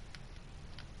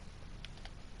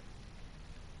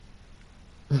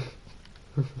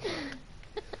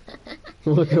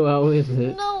 We'll go out with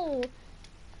it. No!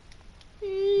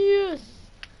 Yes!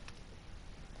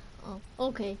 Oh,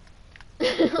 okay.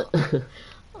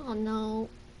 Oh no.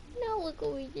 Now look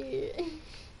what we did.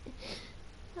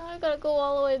 Now I gotta go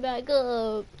all the way back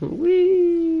up.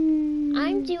 Whee!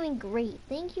 I'm doing great.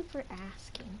 Thank you for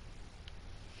asking.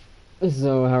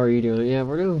 So, how are you doing? Yeah,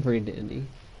 we're doing pretty dandy.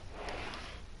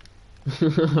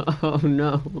 Oh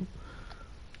no.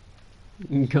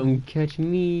 Come catch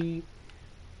me.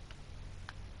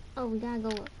 Oh, we gotta go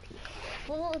up here.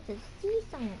 Oh, it's a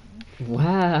seesaw.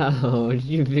 Wow, did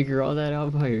you figure all that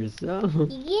out by yourself?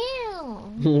 Yeah.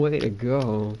 Way to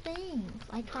go. Thanks.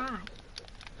 I tried.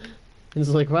 It's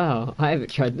like, wow, I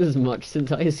haven't tried this much since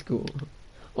high school.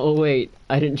 Oh wait,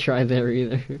 I didn't try there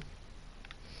either.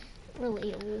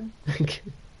 Relatable.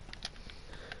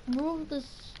 Move the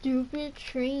stupid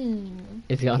train.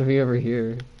 It's gotta be over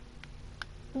here.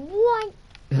 What?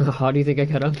 How do you think I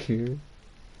got up here?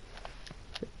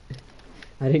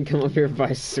 I didn't come up here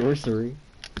by sorcery.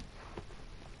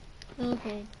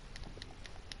 Okay.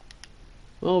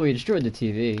 Well, we destroyed the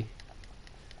TV.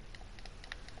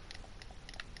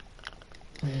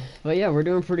 But yeah, we're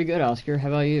doing pretty good, Oscar. How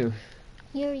about you?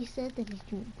 He already said that he's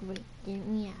doing great. Didn't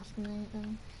we ask him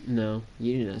anything? No,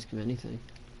 you didn't ask him anything.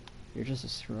 You're just a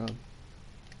scrub.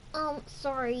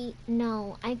 Sorry.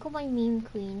 No, I go by Meme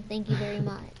Queen. Thank you very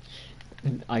much.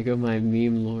 I go my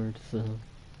meme lord, so...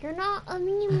 You're not a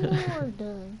meme lord.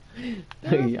 You're a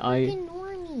freaking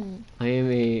normie. I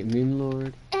am a meme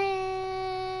lord.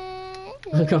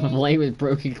 Look, I'm playing with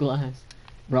broken glass.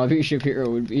 Robbie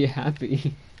Shapiro would be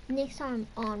happy. Next time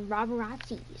on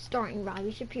Roborazzi, starring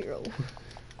Robbie Shapiro.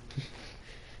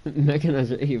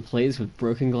 Mechanizer 8 plays with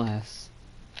broken glass.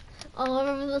 Oh, I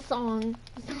remember the song.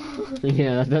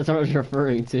 Yeah, that's what I was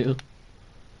referring to.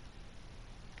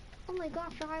 Oh my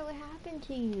gosh, Ryan, what happened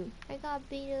to you? I got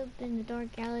beat up in the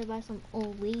dark alley by some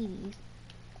old ladies.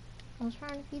 I was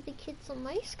trying to feed the kids some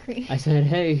ice cream. I said,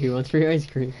 hey, who wants free ice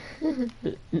cream?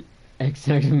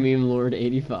 Exact meme lord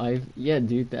 85. Yeah,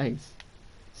 dude, thanks.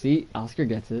 See, Oscar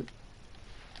gets it.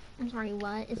 I'm sorry,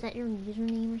 what? Is that your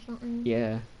username or something?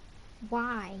 Yeah.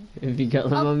 Why?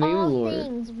 Because I'm a Of meme all lord.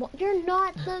 things, you're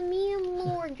not the meme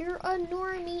lord. You're a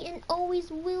normie and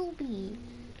always will be.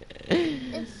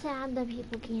 It's sad that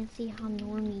people can't see how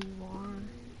normie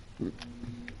you are.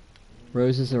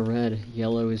 Roses are red,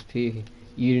 yellow is P.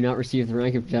 You do not receive the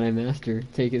rank of Jedi Master.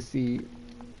 Take a seat.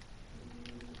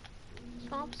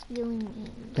 Stop stealing memes.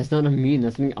 That's not a meme,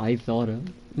 that's something I thought of.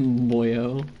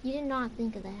 Boyo. You did not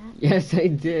think of that. Yes, I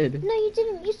did. No, you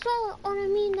didn't. You saw it on a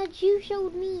meme that you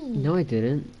showed me. No, I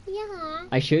didn't. Yeah.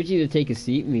 I showed you the take a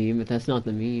seat meme, but that's not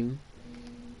the meme.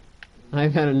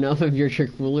 I've had enough of your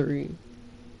trick foolery.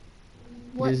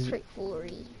 What This- trick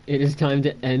foolery? It is time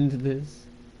to end this.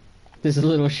 This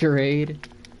little charade.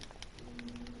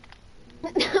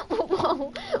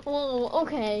 Whoa, whoa,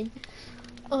 okay.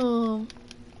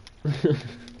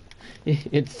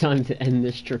 It's time to end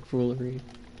this trick foolery.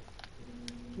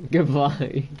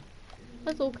 Goodbye.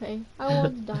 That's okay. I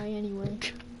want to die anyway.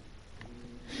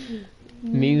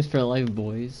 Memes for life,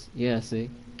 boys. Yeah, see?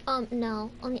 No.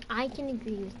 I mean, I can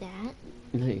agree with that.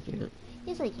 No, you can't.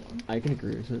 Yes, I can. I can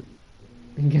agree with it.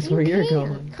 And guess where you're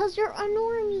going? Because you're a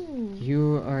normie.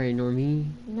 You are a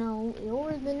normie. No,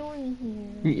 you're the normie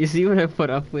here. You see what I put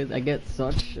up with? I get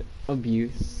such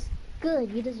abuse.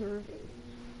 Good, you deserve it.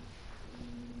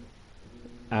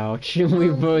 Ouch. We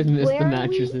both missed where the are we?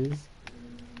 mattresses.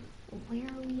 Where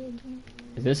are we again?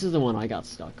 This is the one I got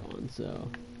stuck on, so...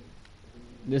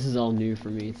 This is all new for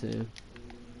me, too.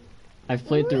 I've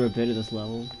played through a bit of this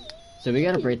level. So we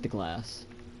gotta break the glass.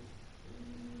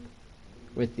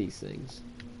 With these things.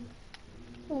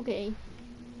 Okay.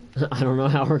 I don't know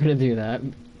how we're gonna do that,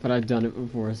 but I've done it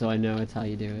before, so I know it's how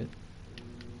you do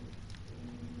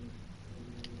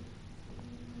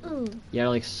it. Ooh. You gotta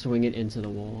like swing it into the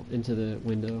wall, into the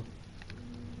window.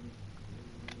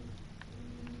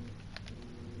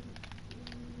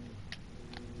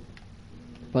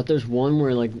 But there's one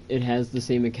where like it has the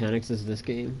same mechanics as this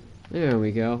game. There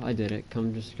we go, I did it.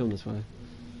 Come this way.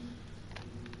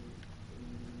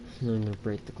 And I'm gonna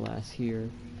break the glass here.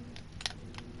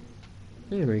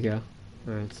 There we go.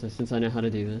 Alright, so since I know how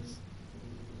to do this.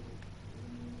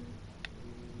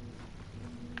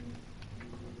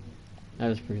 That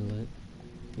was pretty lit.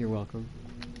 You're welcome.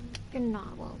 You're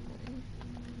not welcome.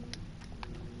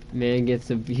 Man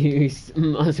gets abused,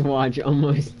 must watch,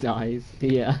 almost dies.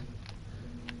 Yeah.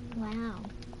 Wow.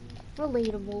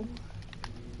 Relatable.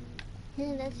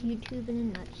 Yeah, that's YouTube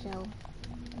in a nutshell.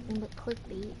 Nothing but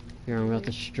clickbait. Here, I'm about to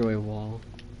destroy a wall.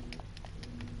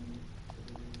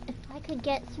 If I could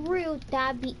get through,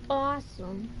 that'd be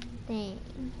awesome. Thanks.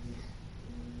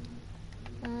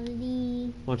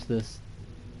 Buddy. Watch this.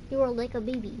 You are like a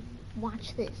baby.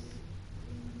 Watch this.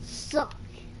 Suck.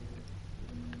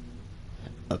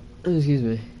 Excuse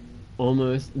me.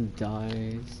 Almost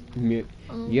dies.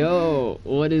 Yo,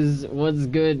 what's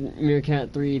good,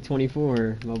 Meerkat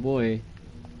 324, my boy?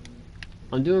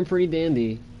 I'm doing pretty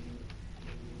dandy.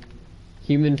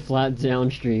 Human flat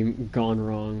downstream gone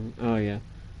wrong. Oh yeah.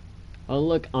 Oh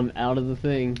look, I'm out of the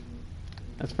thing.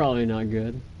 That's probably not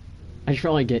good. I should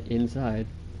probably get inside.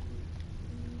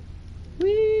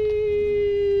 Whee!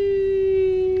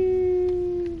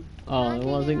 Oh, it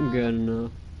wasn't good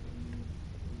enough.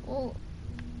 Oh.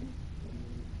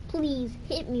 Please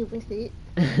hit me with it.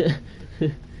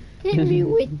 Hit me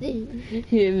with it.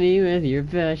 Hit me with your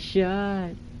best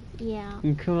shot. Yeah.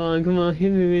 Come on,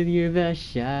 hit me with your best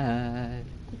shot.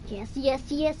 Yes.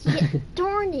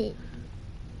 Darn it.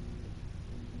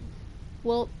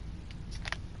 Well,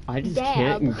 I just Dab.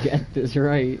 can't get this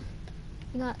right.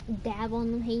 you got dab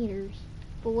on them haters.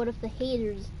 But what if the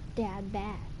haters dab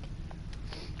back?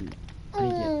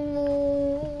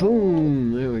 Oh.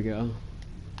 Boom! There we go.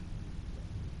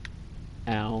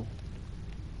 Ow.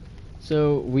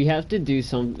 So, we have to do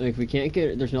something, like, we can't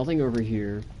get, there's nothing over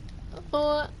here.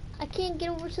 I can't get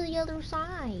over to the other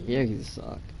side. Yeah, you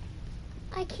suck.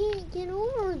 I can't get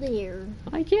over there.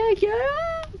 I can't get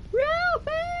up!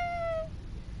 Ralphie!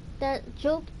 That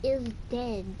joke is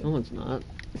dead. No, it's not.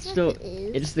 It's Yes, still, it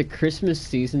is. it's the Christmas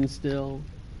season still.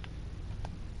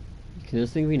 Can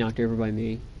this thing be knocked over by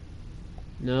me?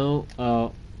 No?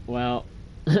 Oh, well,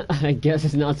 I guess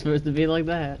it's not supposed to be like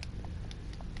that.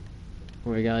 Oh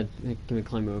my god, can we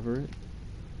climb over it?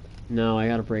 No, I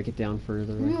gotta break it down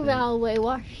further. I Move think. out of the way.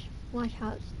 Watch how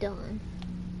it's done.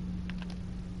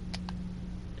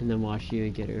 And then watch you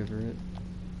get over it.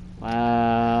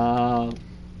 Wow.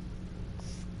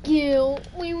 Skill.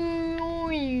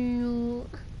 Oh,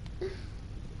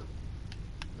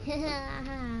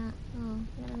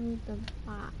 gotta move the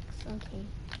box. Okay.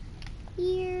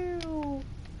 Ew.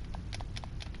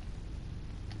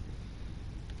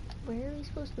 Where are we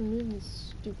supposed to move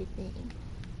this stupid thing?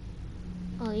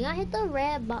 Oh, you gotta hit the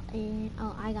red button.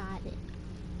 Oh, I got it.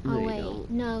 No, Oh, you wait.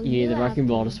 don't. No, You need the have wrecking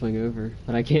ball to swing over,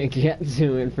 but I can't get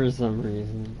to it for some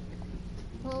reason.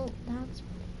 Well, that's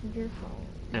your fault.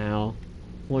 Ow.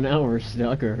 Well, now we're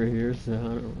stuck over here, so I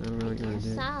don't know what I'm gonna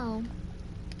do. So,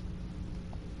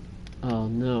 Oh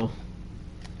no.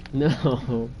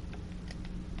 No.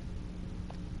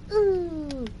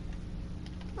 ooh.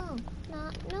 Oh, no,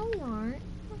 you aren't.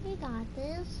 We got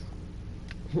this.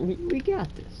 we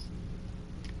got this.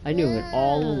 I knew it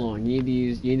all along. You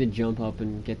need to jump up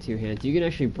and get 2 hands. You can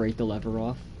actually break the lever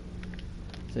off.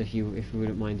 So if you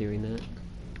wouldn't mind doing that.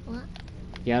 What?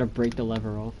 You gotta break the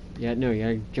lever off. Yeah, no, you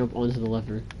gotta jump onto the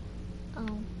lever.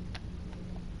 Oh.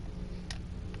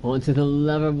 Onto the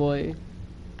lever, boy.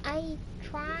 I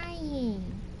trying.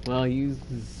 Well, use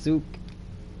Zook.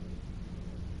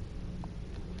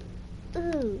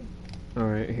 Ooh.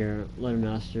 Alright, here. Let him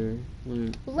master.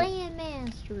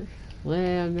 Landmaster.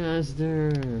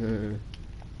 Landmaster.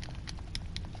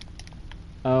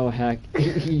 Oh, heck.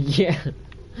 Yeah.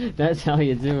 That's how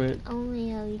you do it. Only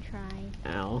how you try.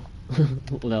 Ow.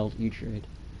 Well, you tried.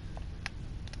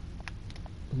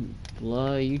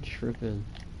 Blah, you tripping.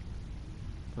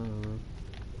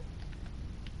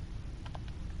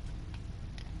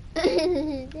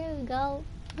 There we go.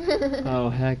 Oh,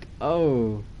 heck.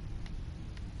 Oh.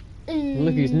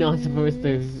 Look, he's not supposed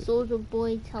to. Soldier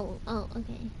Boy tell. Oh,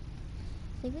 okay.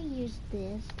 I think we use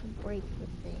this to break the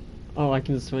thing. Oh, I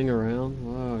can swing around?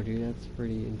 Whoa, dude, that's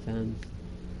pretty intense.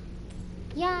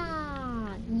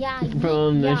 Yeah.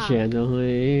 From the yeah.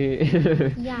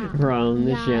 chandelier. Yeah. From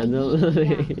the Yeah, chandelier.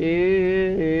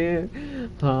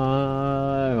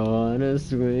 I wanna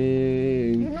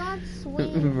swing. You're not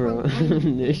swinging From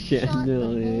the Shut the heck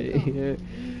chandelier.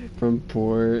 From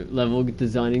poor level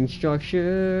designing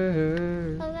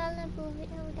structure. Oh, we got level over here.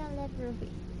 We got level over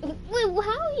here. Wait,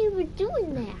 how are you doing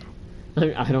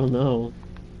that? I don't know.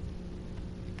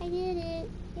 I did it.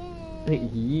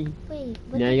 Yay. Wait,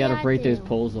 what Now did you gotta that break do? those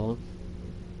poles off.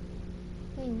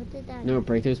 Wait, what did that No, do?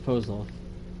 break those poles off.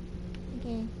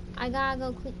 Okay. I gotta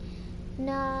go clean.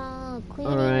 No,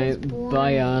 cleaning is Alright, boring.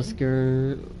 bye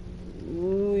Oscar.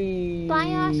 Whee.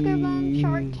 Bye, Oscar Von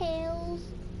Shark Tales.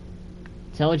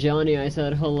 Tell Johnny I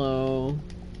said hello.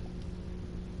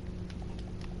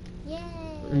 Yay.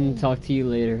 And talk to you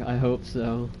later. I hope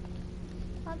so.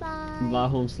 Bye-bye. Bye,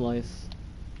 home slice.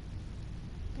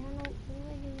 I don't know what do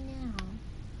I do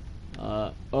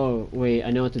now. Oh, wait,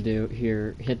 I know what to do.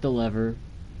 Here, hit the lever.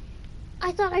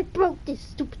 I thought I broke this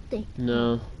stupid thing.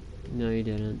 No, you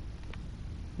didn't.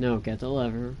 No, get the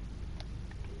lever.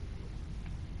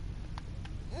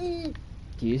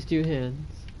 Use 2 hands.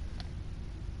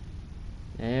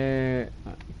 There,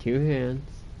 2 hands.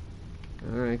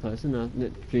 Alright, close enough.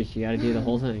 Fish, you gotta do the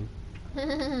whole thing.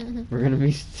 We're gonna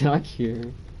be stuck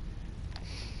here.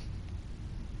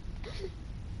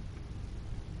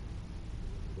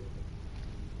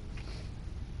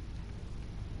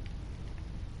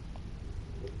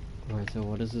 Alright, so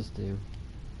what does this do?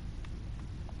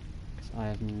 'Cause I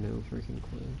have no freaking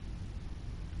clue.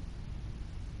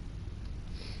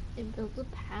 It builds a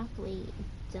pathway.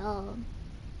 Duh.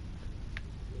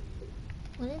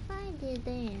 What if I did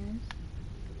this?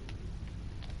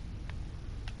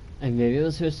 And maybe I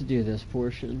was supposed to do this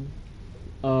portion.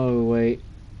 Oh, wait.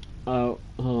 Oh,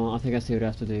 hold on. I think I see what I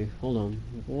have to do. Hold on.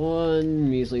 1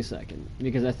 measly second.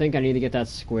 Because I think I need to get that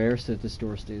square so that this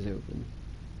door stays open.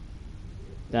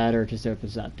 That or it just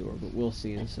opens that door, but we'll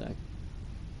see in a sec.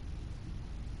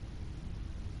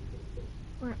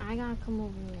 Or I gotta come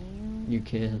over there. You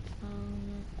can't.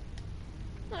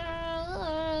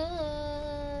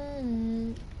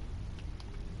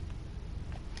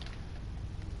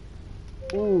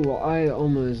 Ooh, I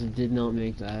almost did not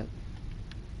make that.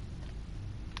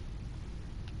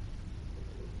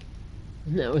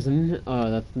 That was a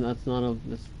oh, that's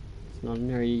not an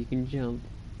area you can jump.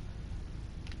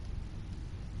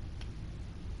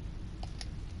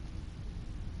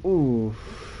 Oof.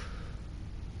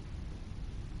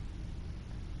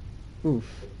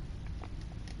 Oof.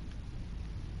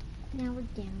 Now we're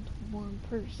down to 1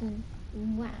 person.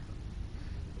 Wow.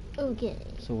 Okay.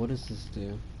 So what does this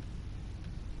do?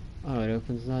 Oh, it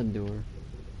opens that door.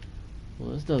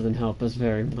 Well, this doesn't help us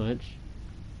very much.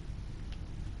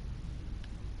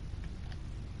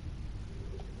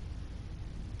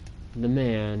 The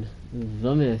man,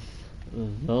 the myth,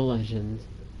 the legend.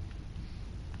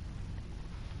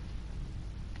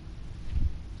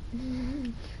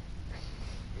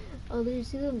 Oh,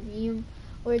 there's a meme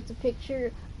where it's a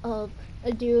picture of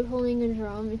a dude holding a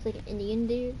drum. It's like an Indian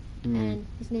dude, and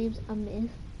his name's a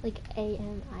myth, like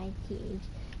Amith,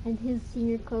 and his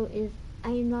senior quote is, "I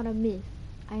am not a myth,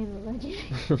 I am a legend.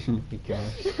 Oh my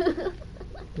gosh.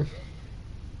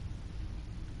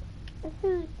 I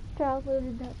should have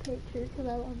downloaded that picture because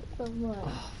I love it so much.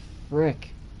 Oh,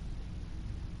 frick.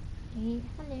 Okay,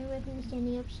 hello, welcome to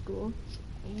Standing Up School.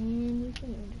 And you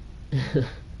failed.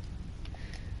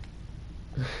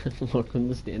 Welcome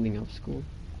to Standing Up School.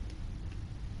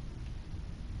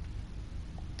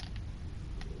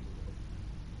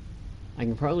 I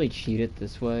can probably cheat it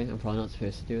this way. I'm probably not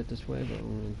supposed to do it this way, but what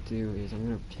I'm gonna do is I'm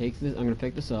gonna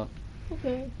pick this up.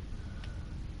 Okay.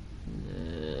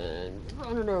 And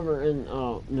run it over and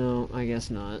oh no, I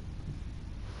guess not.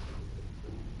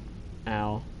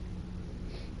 Ow.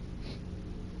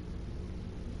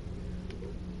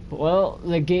 Well,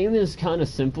 the game is kind of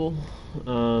simple.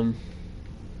 The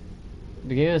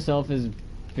game itself is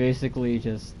basically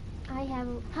just. I have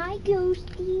a. Hi,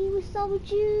 Ghosty! What's up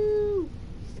with you?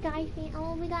 Sky fan.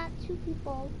 Oh, we got 2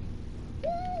 people.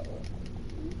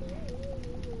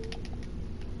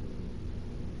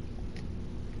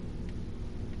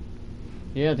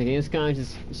 Yeah, the game's kind of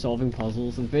just solving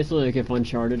puzzles. It's basically like if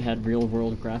Uncharted had real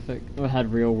world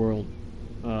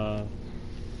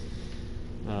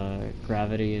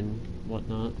gravity and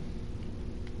whatnot.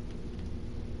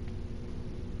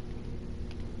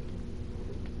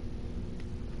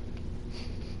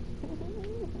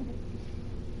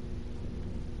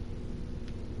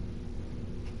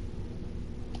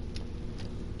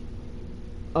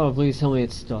 Oh, please tell me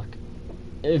it's stuck.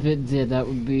 If it did, that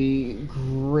would be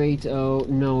great. Oh,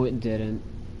 no, it didn't.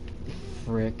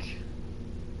 Frick.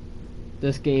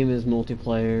 This game is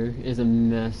multiplayer, is a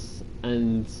mess,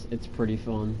 and it's pretty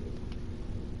fun.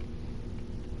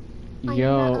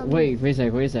 Yo, wait a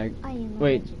sec.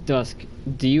 Wait, Dusk,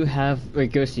 do you have,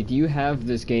 wait, Ghosty, do you have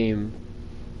this game?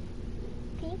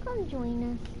 Can you come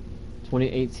join us?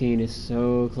 2018 is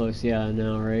so close, yeah, I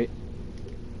know, right?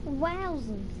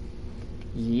 Wowzers.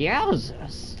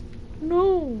 Yowzers!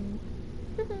 No.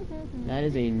 That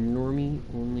is a normie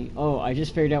only. Oh, I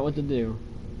just figured out what to do.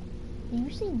 You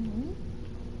say me?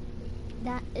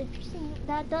 That if you say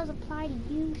that does apply to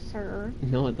you, sir.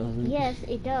 No, it doesn't. Yes,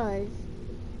 it does.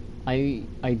 I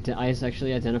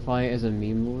actually identify as a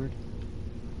meme lord.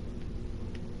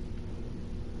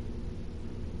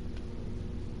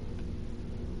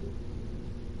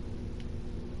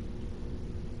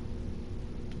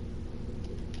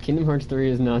 Kingdom Hearts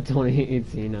 3 is not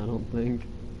 2018, I don't think.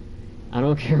 I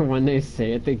don't care when they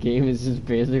say it, the game is just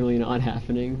basically not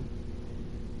happening.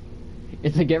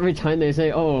 It's like every time they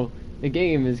say, oh, the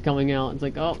game is coming out, it's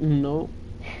like, oh, no.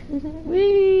 Whee!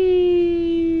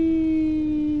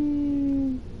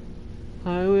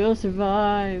 I will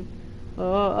survive.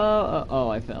 Oh,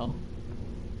 I fell.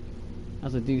 I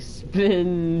was like, do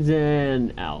spins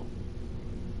and out.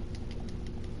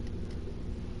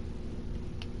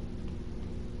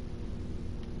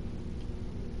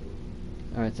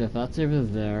 Alright, so if that's over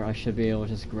there, I should be able to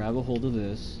just grab a hold of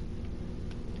this.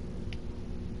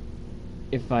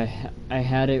 If I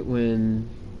had it when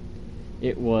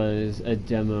it was a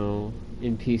demo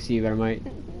in PC, but I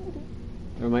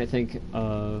might think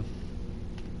of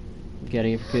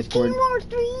getting it for PS4. Kingdom Hearts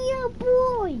 3, yeah,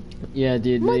 boy! Yeah,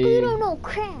 dude, Mike, you don't know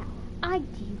crap. I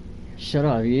do. Shut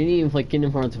up, you didn't even play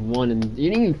Kingdom Hearts 1, and you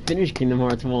didn't even finish Kingdom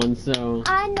Hearts 1, so...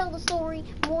 I know the story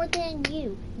more than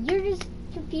you. You're just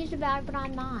confused about it, but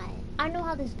I'm not. I know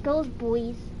how this goes,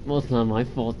 boys. Well, it's not my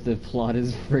fault the plot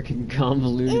is freaking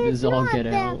convoluted as all get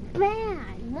out. It's not that bad.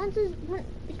 When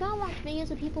you gotta watch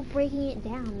videos of people breaking it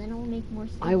down, then it'll make more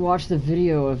sense. I watched the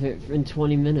video of it in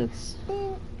 20 minutes.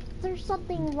 Then there's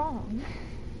something wrong.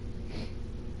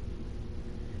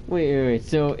 Wait.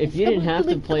 So if you didn't have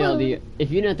to play all the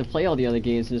other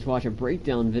games and just watch a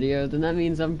breakdown video, then that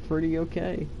means I'm pretty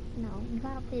okay. No, you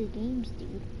gotta play the games,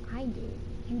 dude. I did.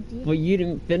 You did. Well, you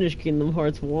didn't finish Kingdom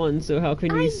Hearts 1, so how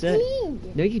can you say? I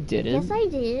did. No, you didn't. Yes, I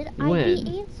did. When? I beat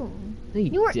Ansem. No,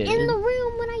 you were didn't. in the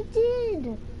room when I did.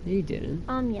 No, you didn't.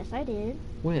 Yes, I did.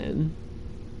 When?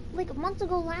 Like a month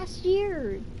ago last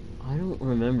year. I don't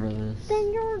remember this.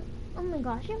 Then you're... Oh my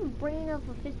gosh, you have a brain of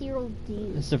a 50-year-old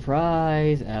dude.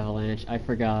 Surprise, Avalanche. I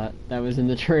forgot. That was in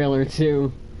the trailer,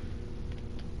 too.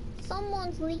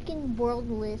 Someone's leaking world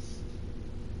lists.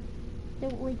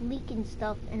 They're like leaking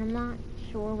stuff, and I'm not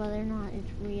sure whether or not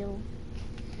it's real.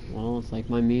 Well, it's like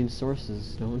my meme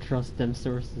sources. Don't trust them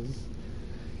sources.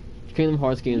 Kingdom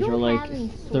Hearts games are have like any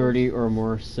 30 or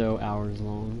more so hours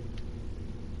long.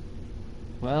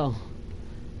 Well,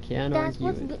 can't argue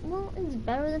it. Well, it's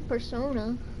better than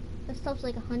Persona. That stuff's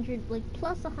like 100, like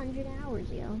plus 100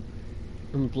 hours, yo.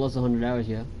 Plus 100 hours,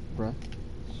 yeah, bruh.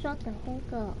 Shut the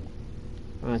heck up.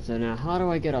 Alright, so now how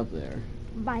do I get up there?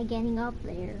 by getting up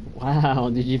there. Wow,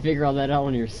 did you figure all that out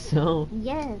on yourself?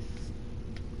 Yes.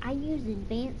 I used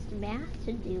advanced math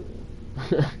to do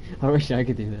it. I wish I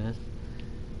could do math.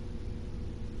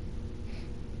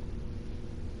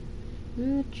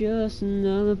 Just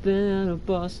another battle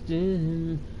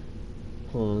Boston.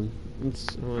 Hold on.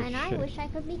 And I wish I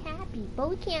could be happy, but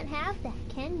we can't have that,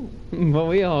 can we? But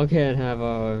we all can have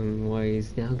our own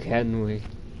ways now, can we?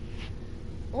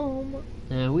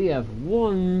 And we have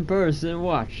one person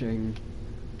watching,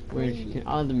 which can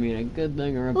either mean a good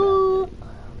thing or a bad thing.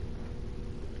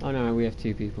 Oh no, we have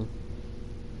 2 people.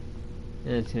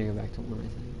 And it's gonna go back to 1, I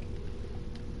think.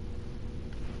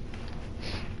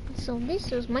 So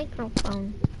this is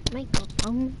microphone.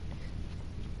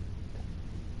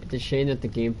 It's a shame that the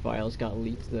game files got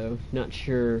leaked, though. Not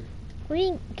sure. What do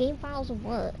you mean, game files of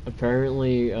what?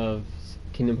 Apparently of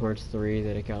Kingdom Hearts 3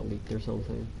 that it got leaked or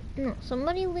something. No,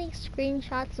 somebody leaked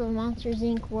screenshots of Monsters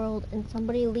Inc. World, and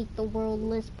somebody leaked the world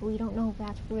list, but we don't know if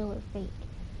that's real or fake.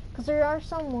 Because there are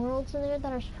some worlds in there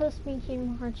that are supposed to be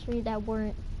Kingdom Hearts 3 that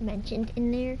weren't mentioned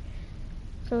in there.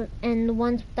 So, and the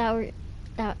ones that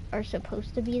are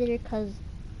supposed to be there, because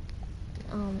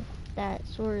that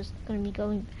Sora's going to be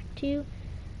going back to.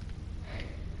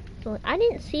 So I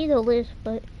didn't see the list,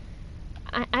 but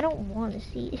I don't want to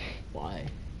see it. Why?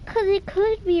 Because it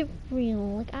could be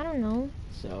real. Like, I don't know.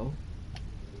 So?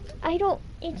 I don't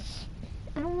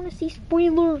want to see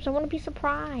spoilers. I want to be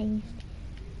surprised.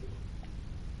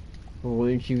 Well,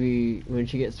 wouldn't you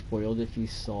get spoiled if you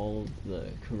saw the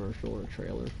commercial or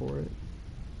trailer for it?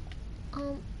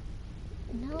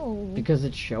 No. Because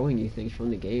it's showing you things from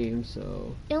the game,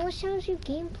 so... It only shows you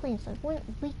gameplay, so it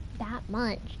wouldn't leak that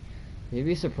much. You'd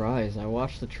be surprised. I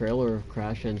watched the trailer of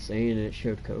Crash Insane and it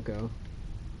showed Coco.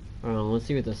 I don't know, let's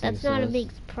see what this thing says. That's not a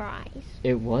big surprise.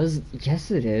 It was?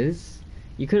 Yes, it is.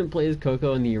 You couldn't play as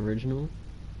Coco in the original?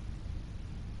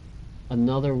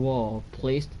 Another wall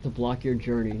placed to block your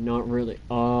journey. Not really.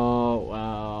 Oh,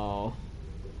 wow.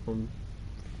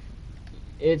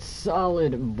 It's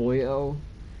solid, boyo.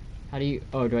 How do you...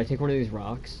 Oh, do I take one of these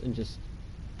rocks and just...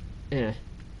 Eh.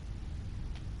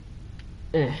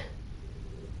 Eh.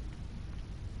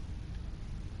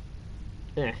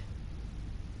 Eh.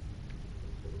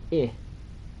 Eh.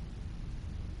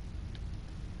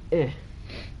 Eh.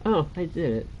 Oh, I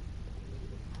did it.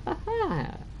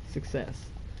 Haha! Success.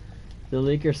 The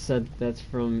leaker said that's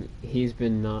from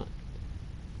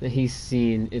that he's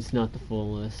seen, it's not the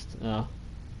full list. I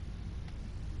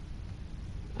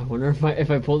wonder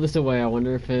if I pull this away, I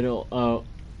wonder if it'll,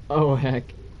 oh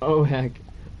heck, oh heck,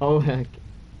 oh heck.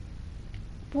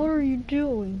 What are you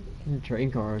doing? The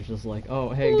train car is just like,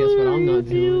 oh hey, guess what I'm not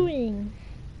doing?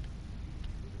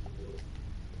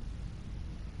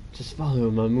 Just follow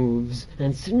my moves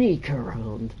and sneak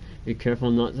around. Be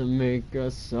careful not to make a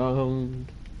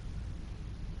sound.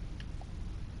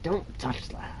 Don't touch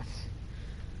that.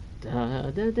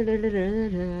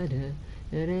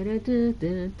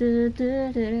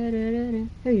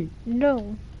 Hey,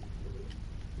 no.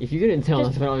 If you couldn't tell,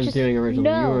 that's what I was doing originally.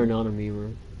 No. You are not a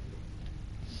memer.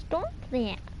 Stop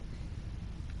that.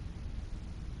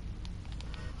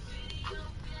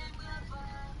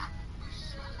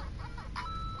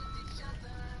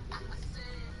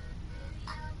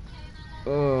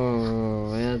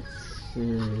 Oh, that's...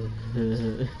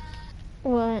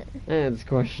 What? That's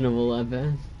questionable at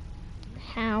best.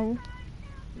 How?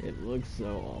 It looks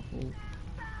so awful.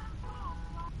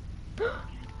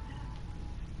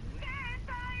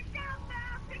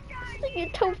 It's like a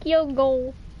Tokyo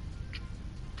goal.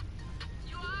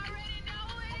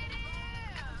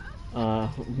 I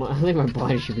think my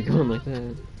body should be going like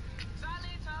that.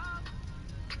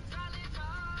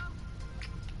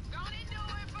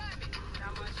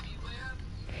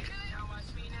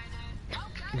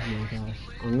 Oh my gosh.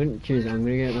 I'm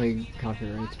gonna get like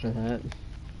copyrights for that.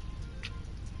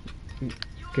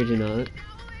 Could you not?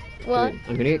 What?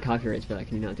 I'm gonna get copyrights for that.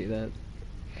 Can you not do that?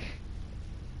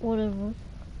 Whatever.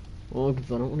 Well,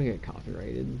 because I don't want to get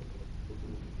copyrighted.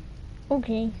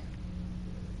 Okay.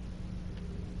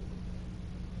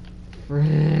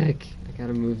 Frick! I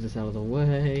gotta move this out of the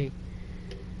way.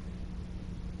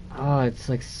 Oh, it's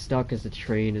like stuck as the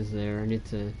train is there. I need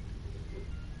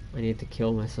to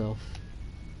kill myself.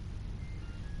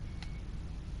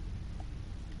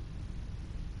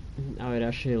 I would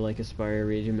actually like Aspire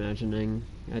reimagining.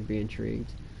 I'd be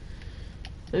intrigued.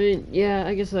 I mean, yeah,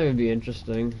 I guess that would be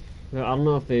interesting. But I don't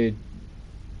know if they'd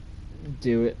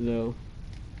do it though.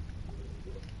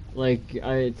 Like,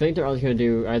 I think they're always gonna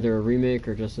do either a remake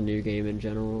or just a new game in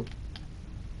general.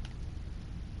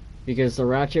 Because the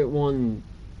Ratchet one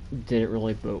didn't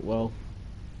really vote well.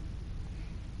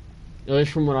 At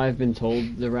least from what I've been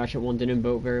told, the Ratchet one didn't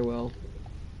vote very well.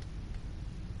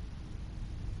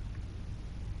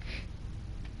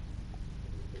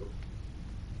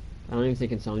 I don't even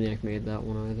think Insomniac made that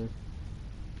one either.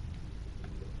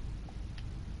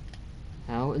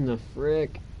 How in the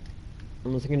frick?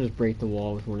 Unless I can just break the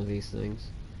wall with one of these things.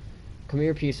 Come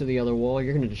here, piece of the other wall.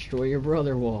 You're gonna destroy your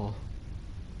brother wall.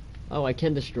 Oh, I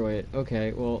can destroy it.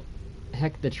 Okay, well,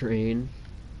 heck the train.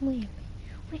 Wait a minute.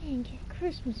 We didn't get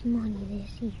Christmas money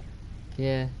this year.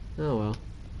 Yeah, oh well.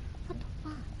 What the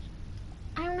fuck?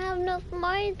 I don't have enough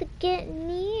money to get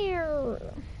near.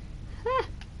 Ha!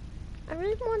 I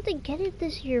really want to get it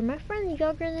this year. My friend's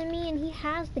younger than me and he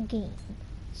has the game.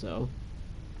 So?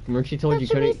 Weren't you told That you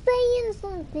should be couldn't? saying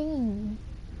something.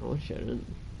 Oh, it shouldn't.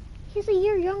 He's a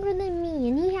year younger than me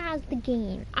and he has the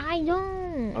game. I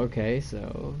don't. Okay,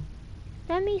 so...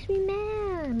 That makes me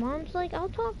mad. Mom's like, I'll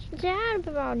talk to Dad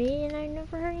about it, and I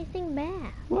never heard anything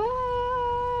bad.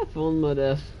 What? Phone my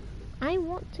death. I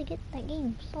want to get that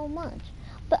game so much,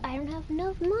 but I don't have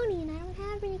enough money, and I don't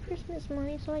have any Christmas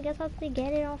money, so I guess I'll have to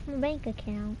get it off my bank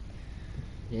account.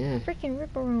 Yeah. Freaking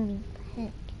ripperoni. What the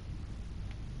heck?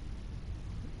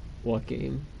 What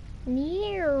game?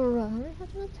 Nier. I'm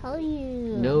not gonna tell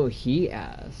you. No, he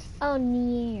asked. Oh,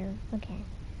 Nier. Okay.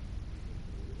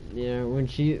 Yeah, when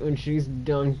she's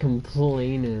done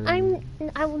complaining.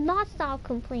 I will not stop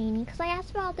complaining because I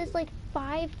asked about this like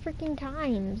 5 freaking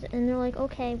times, and they're like,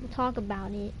 okay, we'll talk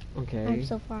about it. Okay. I'm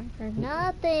so far heard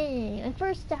nothing. At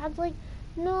first, Dad's like,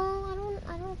 no,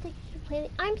 I don't think you should play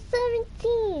it. I'm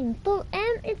 17. The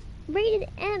it's rated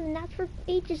M, and that's for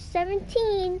ages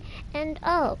 17 and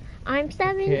up. I'm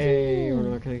 17. Okay, we're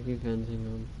not gonna keep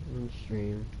venting on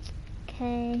stream.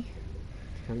 Okay.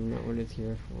 It's kind of not what it's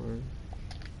here for.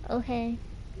 Okay.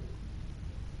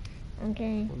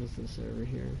 Okay. What is this over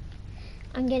here?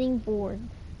 I'm getting bored.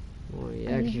 Well,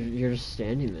 yeah, 'cause you're just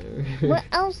standing there. What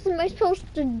else am I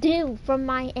supposed to do from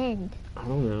my end? I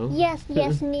don't know. Yes,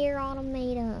 Near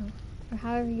Automata, or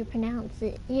however you pronounce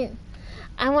it. Yeah.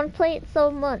 I want to play it so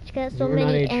much, cause so You're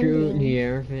many not a true endings.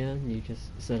 Nier fan. You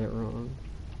just said it wrong.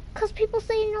 Cause people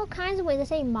say it in all kinds of ways. They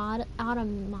say automata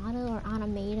or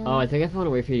automata. Oh, I think I found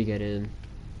a way for you to get in.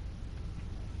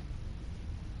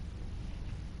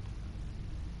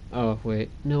 Oh, wait.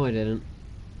 No, I didn't.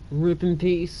 Rip in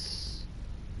peace.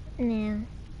 Nah.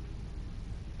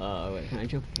 Wait, can I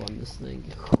jump up on this thing?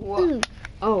 Ooh.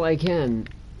 Oh, I can.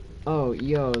 Oh,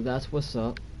 yo, that's what's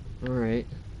up. Alright.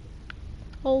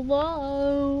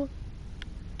 Hello.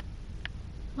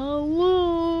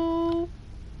 Hello.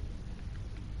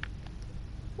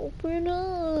 Open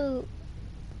up.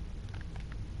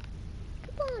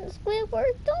 Come on,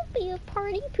 Squidward. Don't be a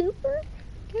party pooper.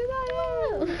 Come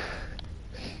on.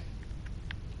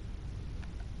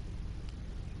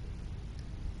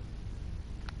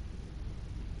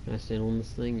 Can I stand on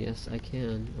this thing? Yes, I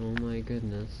can. Oh my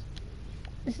goodness.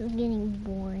 This is getting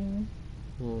boring.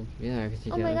 Well, yeah, because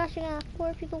you Oh my gotta... gosh, I got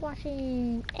 4 people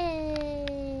watching.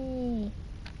 Hey.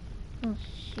 Oh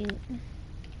shoot.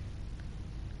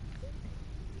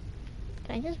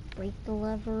 Can I just break the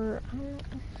lever?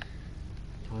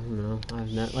 I don't know.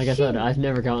 Like I said, I've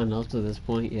never gotten up to this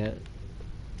point yet.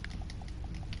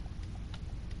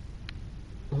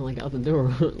 Well, I got the door.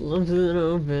 Left an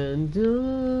open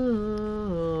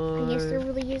door. I guess there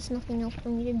really is nothing else for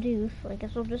me to do, so I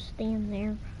guess I'll just stand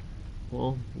there.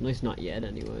 Well, at least not yet,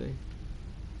 anyway.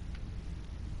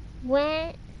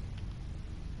 What?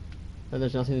 But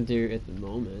there's nothing to do at the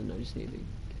moment. I just need to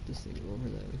get this thing over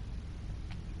there.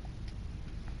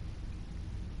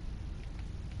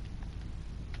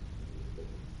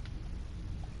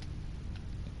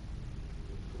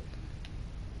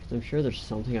 I'm sure there's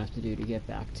something I have to do to get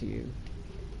back to you.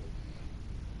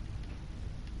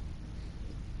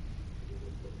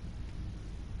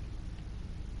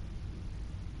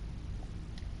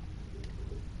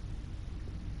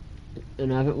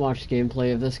 And I haven't watched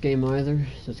gameplay of this game either,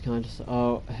 so it's kind of just...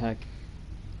 Oh, heck.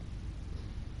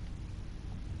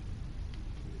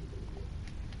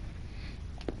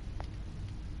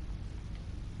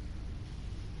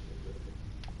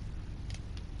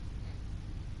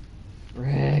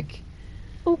 Rick.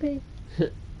 Okay.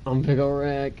 I'm big ol'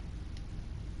 Rick.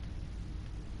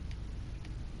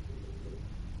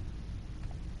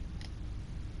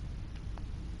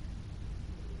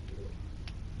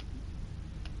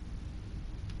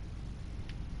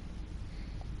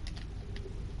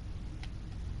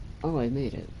 Oh, I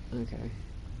made it. Okay.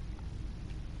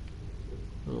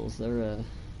 Well, is there a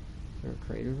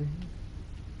crate over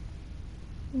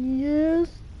here? Yes.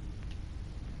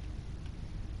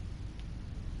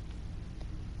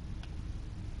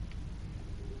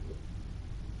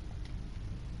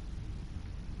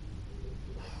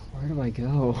 Where do I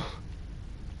go?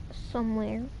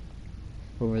 Somewhere.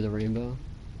 Over the rainbow?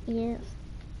 Yes.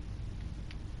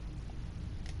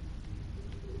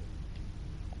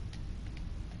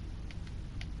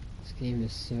 This game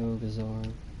is so bizarre.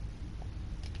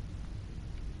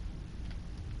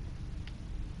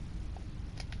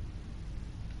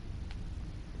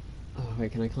 Oh,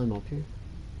 wait, can I climb up here?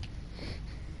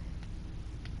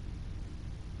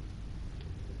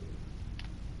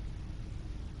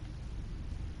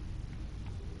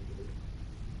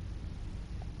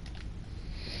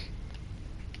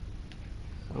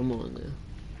 Come on now.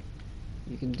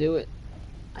 You can do it.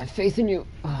 I have faith in you.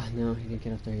 Oh, no, he didn't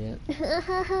get up there yet.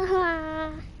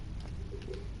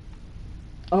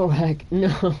 Oh, heck.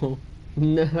 No.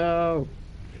 No.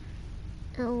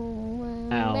 Oh,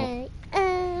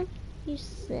 Ow. You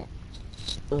sick.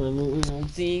 I'm a little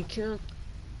deacon.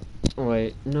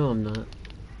 Wait, no, I'm not.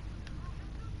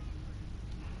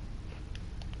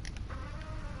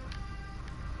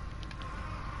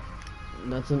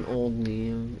 That's an old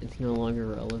meme. It's no longer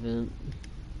relevant.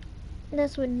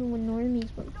 That's what normies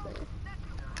would play.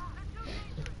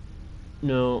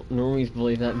 No, normies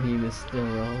believe that meme is still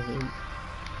relevant.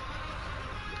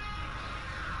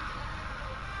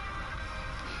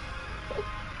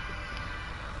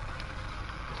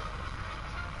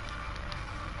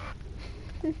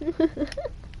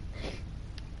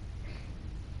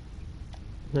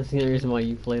 That's the only reason why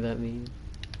you play that meme.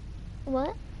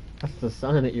 What? That's the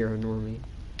sign that you're a normie.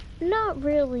 Not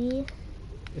really.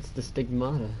 It's the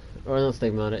stigmata. Or not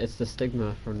stigmata, it's the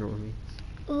stigma for normies.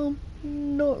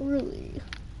 Not really.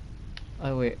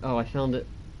 Oh wait, oh I found it.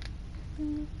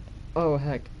 Oh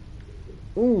heck.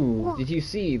 Ooh, What? did you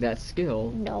see that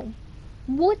skill? No.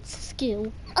 What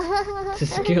skill? It's a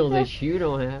skill that you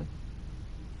don't have.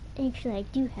 Actually, I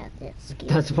do have that skill.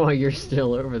 That's why you're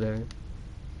still over there.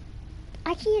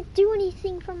 I can't do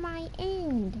anything from my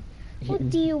end.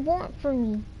 What do you want from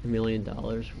me? $1 million,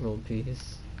 world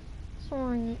peace.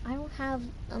 Sorry, I don't have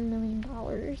 $1 million.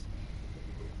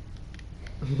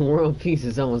 World peace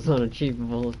is almost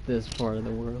unachievable in this part of the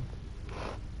world.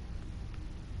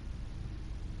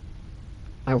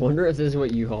 I wonder if this is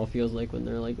what U-Haul feels like when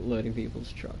they're like loading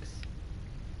people's trucks.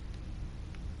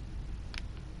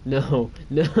 No,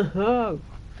 no!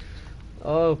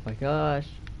 Oh my gosh.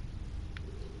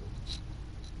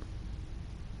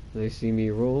 They see me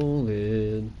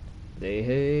rolling, they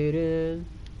hate it.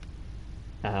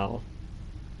 Ow.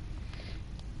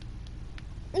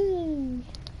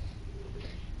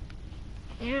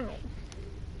 Ow.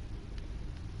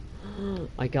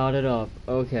 I got it up.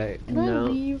 Okay, Can I now.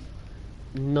 leave?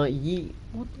 Not yeet.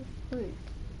 What the frick?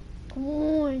 Come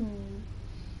on.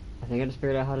 I think I just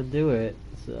figured out how to do it,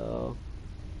 so.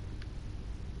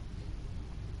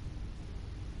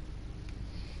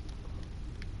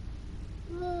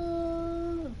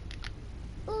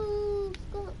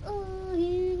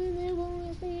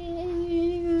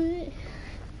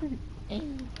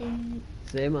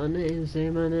 Say my name, say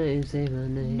my name, say my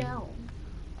name. No.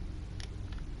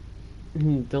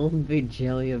 Don't be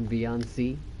jelly of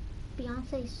Beyonce.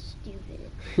 Beyonce's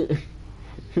stupid.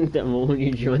 That moment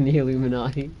you join the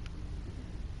Illuminati.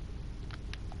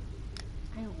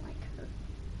 I don't like her.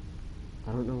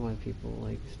 I don't know why people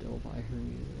like still buy her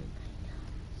music.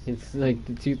 It's like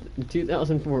the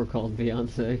 2004 called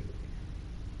Beyonce.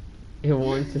 It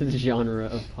warrants the genre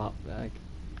of pop back.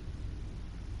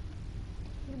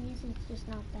 Her music's just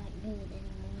not that good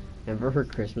anymore. Remember her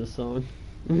Christmas song?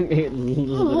 It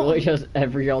literally just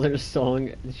every other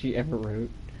song she ever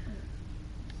wrote.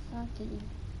 Sucky.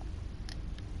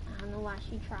 I don't know why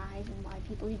she tries and why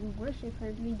people even worship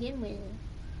her to begin with.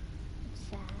 It's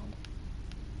sad.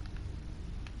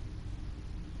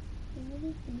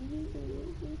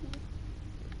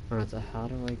 Alright, so how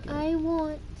do I get... I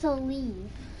want to leave.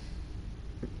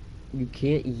 You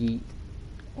can't yeet.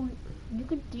 Or you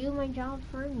could do my job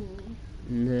for me.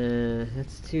 Nah,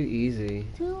 that's too easy.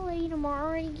 Too late, I'm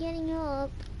already getting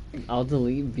up. I'll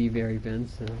delete Be Very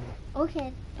Benson.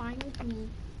 Okay, fine with me.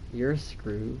 You're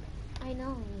screwed. I know,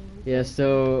 man. Yeah,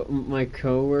 so my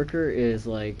coworker is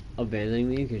like abandoning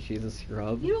me because she's a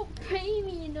scrub. You don't pay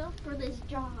me enough for this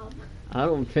job. I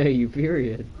don't pay you,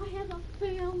 period. I have a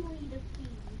family to feed.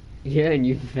 Yeah, and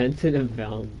you vented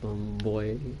about them,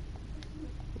 boy.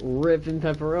 Ripping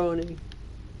pepperoni.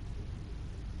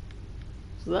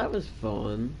 So that was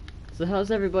fun. So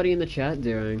how's everybody in the chat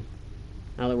doing?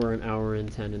 Now that we're an hour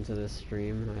and 10 into this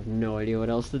stream, I have no idea what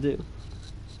else to do.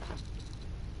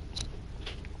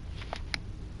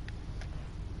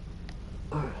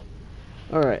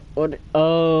 Alright, what?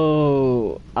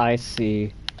 Oh, I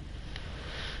see.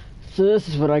 So this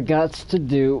is what I got to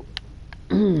do.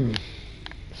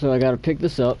 So I gotta pick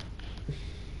this up.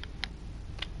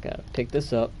 Gotta pick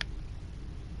this up.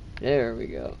 There we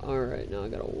go. Alright, now I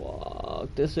gotta walk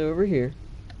this over here.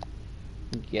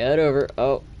 Get over.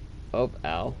 Oh. Oh,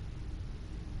 ow.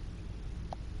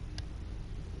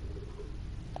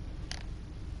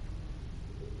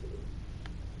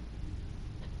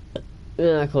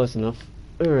 Close enough.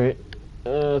 Alright.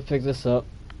 Pick this up.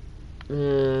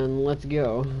 And let's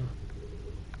go.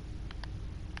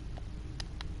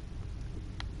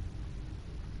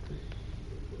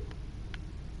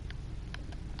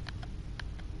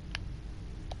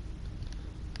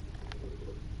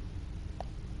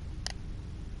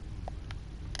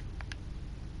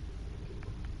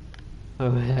 Oh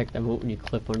heck, that moment when you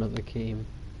clip onto the game.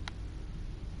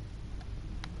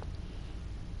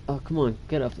 Oh, come on,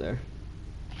 get up there.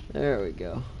 There we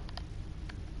go.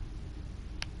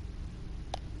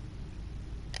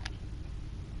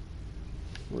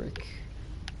 Frick.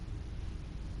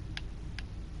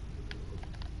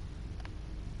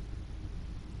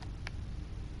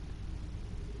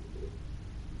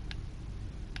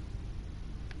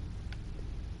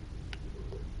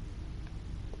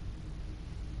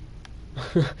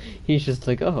 He's just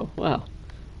like, oh wow,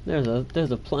 there's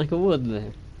a plank of wood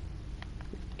there.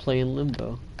 Playing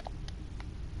limbo.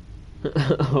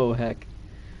 Oh heck.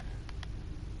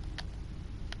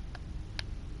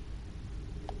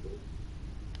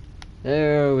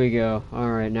 There we go.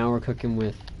 Alright, now we're cooking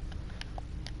with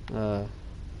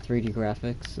 3D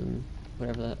graphics and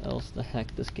whatever else the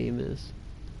heck this game is.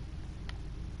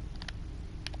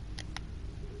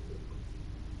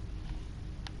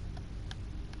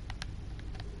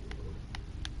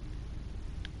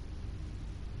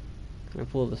 Can I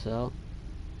pull this out?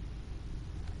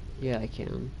 Yeah, I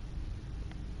can.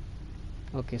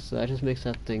 Okay, so that just makes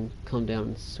that thing come down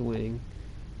and swing.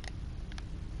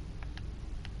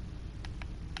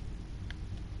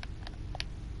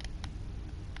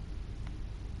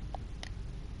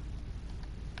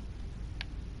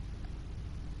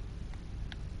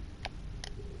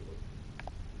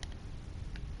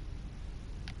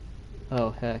 Oh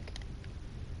heck.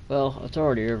 Well, it's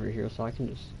already over here, so I can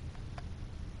just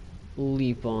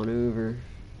leap on over.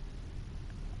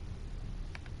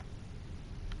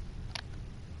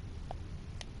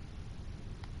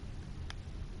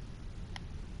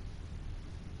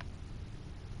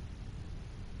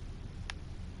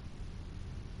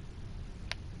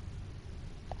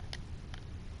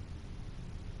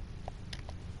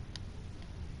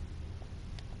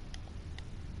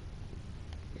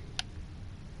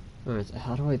 Alright, so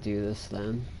how do I do this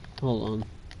then? Hold on.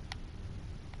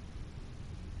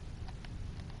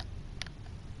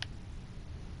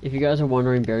 If you guys are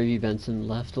wondering, Barry Benson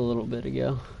left a little bit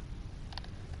ago.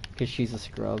 Because she's a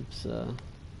scrub, so...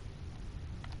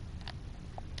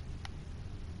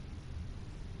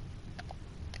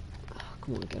 Oh,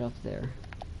 come on, get up there.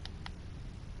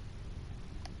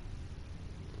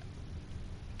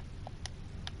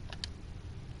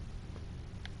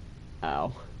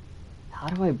 Ow. How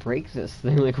do I break this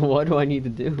thing? Like, what do I need to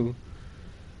do?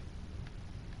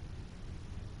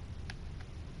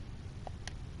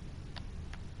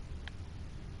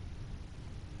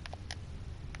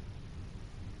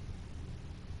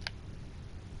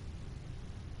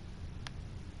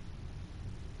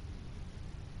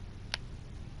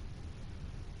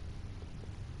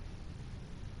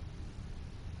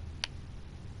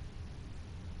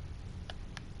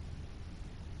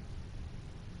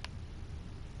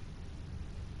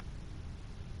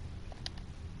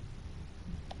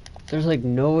 There's like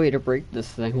no way to break this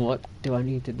thing. What do I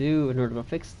need to do in order to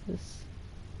fix this?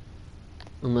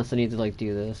 Unless I need to like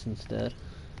do this instead.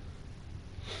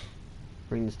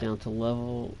 Bring this down to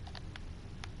level.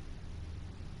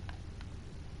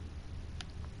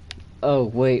 Oh,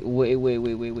 wait.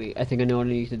 I think I know what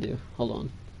I need to do. Hold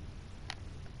on.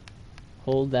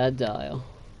 Hold that dial.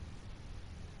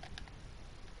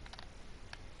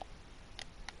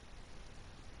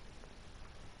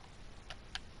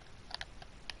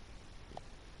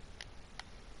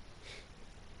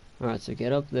 Alright, so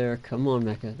get up there. Come on,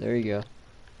 Meka. There you go.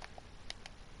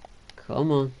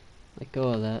 Come on. Let go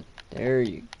of that. There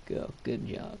you go. Good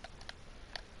job.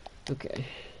 Okay.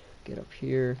 Get up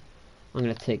here. I'm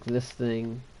gonna take this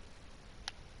thing.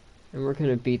 And we're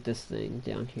gonna beat this thing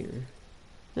down here.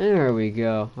 There we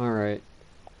go. Alright.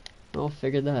 I'll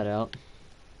figure that out.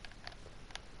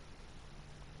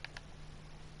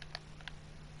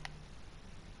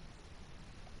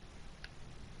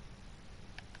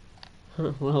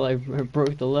 Well, I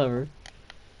broke the lever.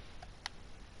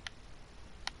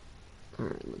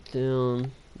 Alright, look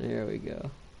down. There we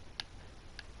go.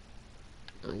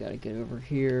 I gotta get over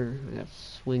here. I gotta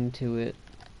swing to it.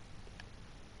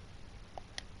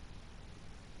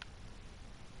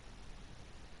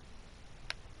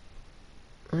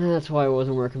 That's why it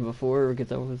wasn't working before,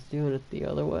 because I was doing it the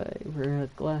other way, where I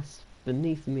had glass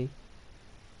beneath me.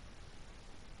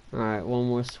 Alright, one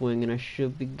more swing and I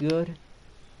should be good.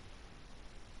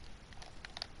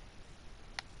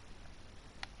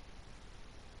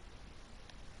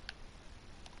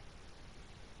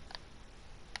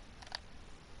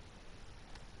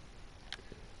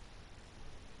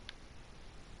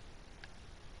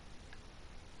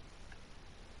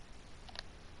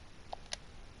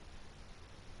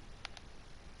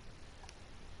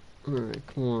 Alright,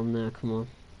 come on now, come on.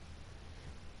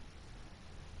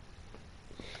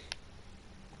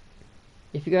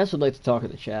 If you guys would like to talk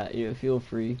in the chat, you know, feel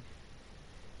free.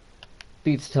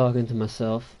 Beats talking to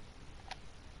myself.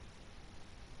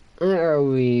 There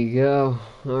we go.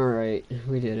 Alright,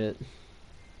 we did it.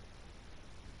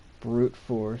 Brute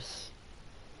force.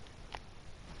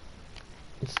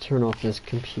 Let's turn off this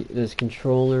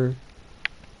controller,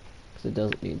 because it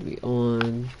doesn't need to be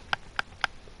on.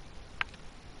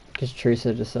 Because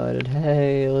Teresa decided,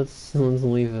 hey, let's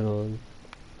leave it on.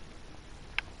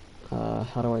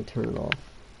 How do I turn it off?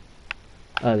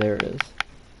 Oh, there it is.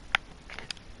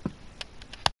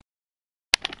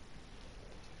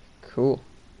 Cool.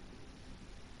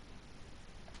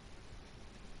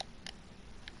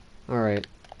 Alright,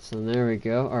 so there we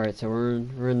go. Alright, so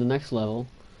we're in the next level.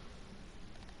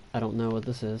 I don't know what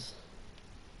this is.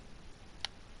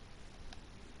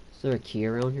 Is there a key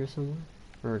around here somewhere?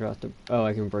 Or do I have to... Oh,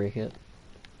 I can break it.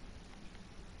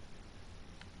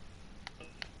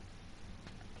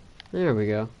 There we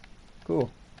go.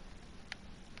 Cool.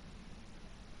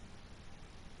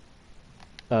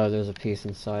 Oh, there's a piece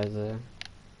inside there.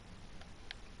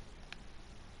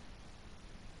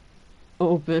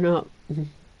 Open up!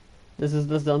 This is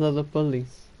the sound of the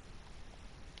police.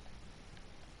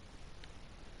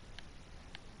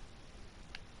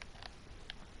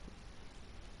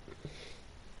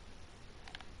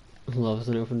 Love is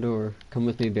an open door. Come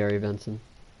with me, Barry Benson.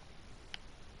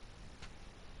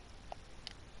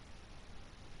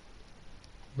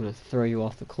 I'm gonna throw you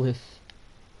off the cliff.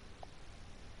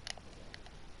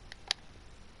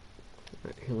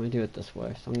 Alright, here, let me do it this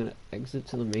way. So I'm gonna exit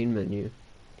to the main menu.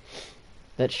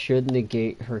 That should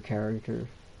negate her character.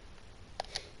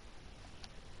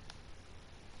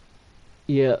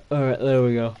 Yeah, alright, there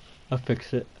we go. I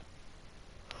fixed it.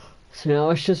 So now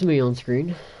it's just me on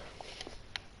screen.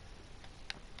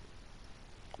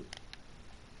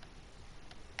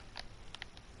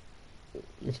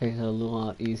 This makes it a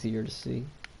lot easier to see.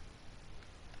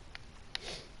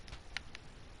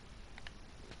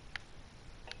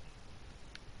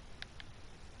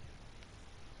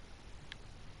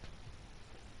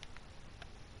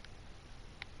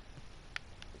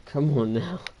 Come on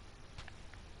now.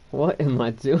 What am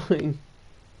I doing?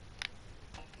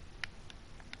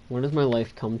 What does my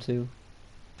life come to?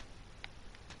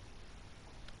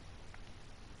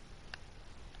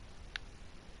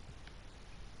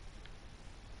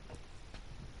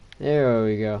 There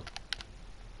we go.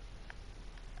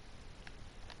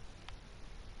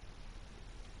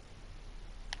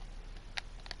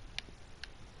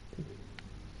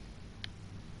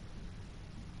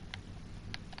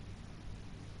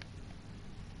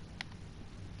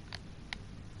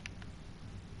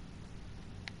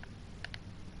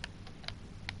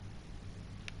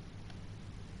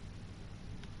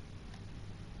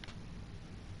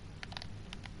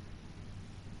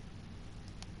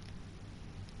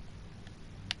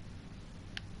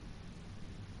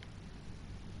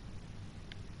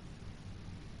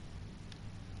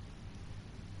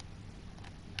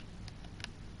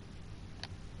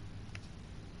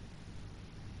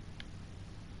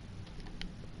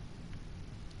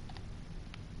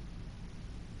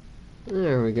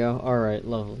 There we go. Alright,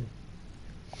 lovely.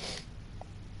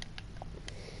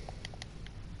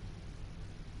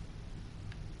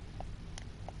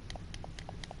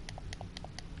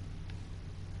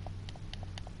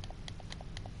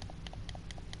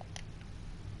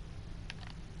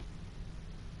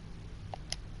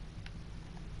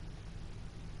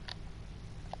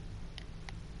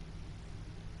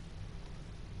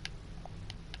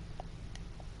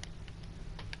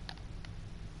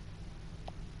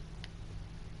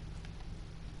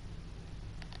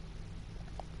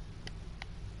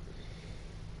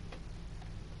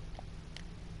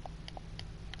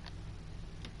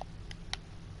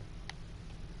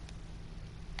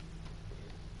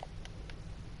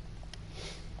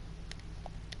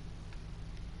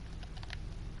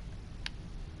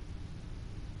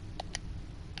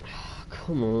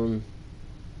 Come on.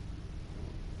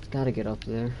 It's gotta get up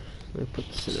there. Let me put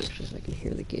this in extra so I can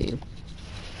hear the game.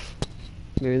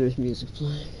 Maybe there's music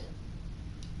playing.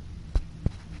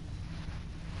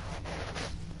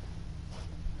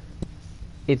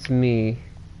 it's me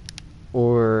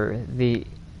or the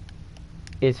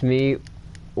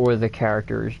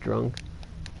character is drunk.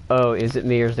 Oh, is it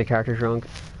me or is the character drunk?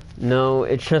 No,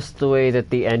 it's just the way that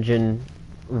the engine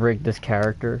rigged this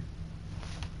character.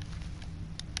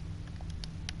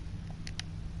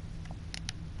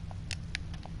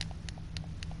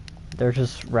 They're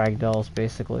just ragdolls,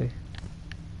 basically.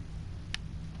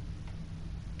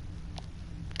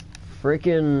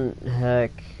 Freaking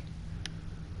heck.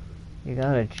 You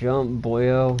gotta jump,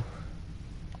 boyo.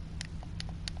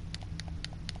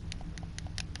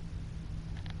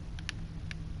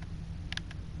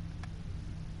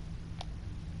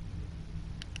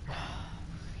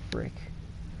 Frick.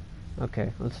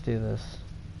 Okay, let's do this.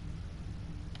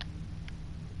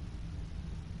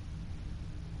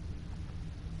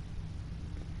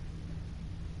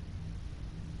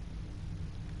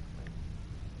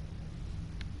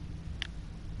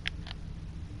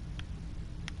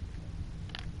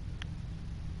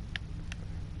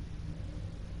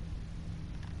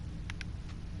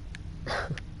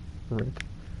 Rip.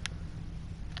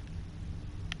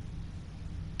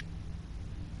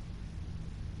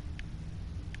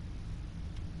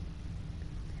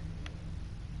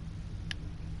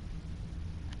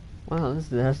 Wow,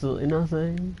 this is absolutely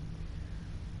nothing.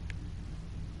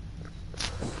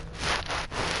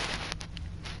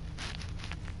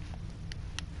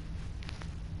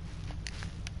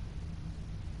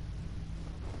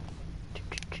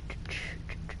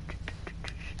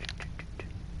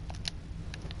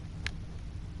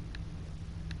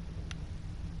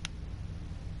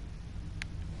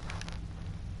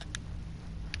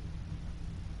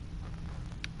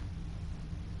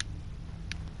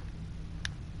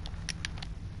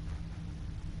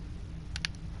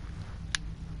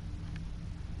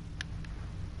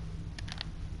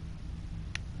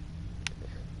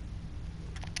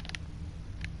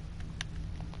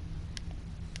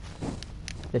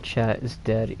 The chat is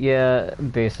dead. Yeah,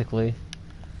 basically.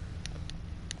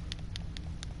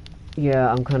 Yeah,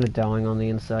 I'm kind of dying on the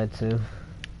inside too.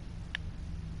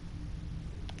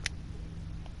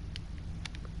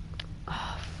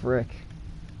 Ah, frick.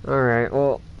 Alright,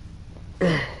 well...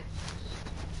 I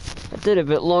did a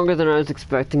bit longer than I was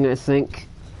expecting, I think.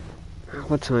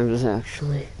 What time is it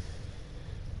actually?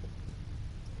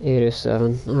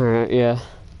 8:07. Alright, yeah.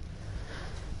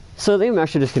 So I think I'm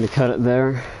actually just gonna cut it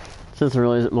there. Since there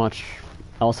really isn't much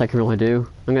else I can really do.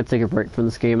 I'm gonna take a break from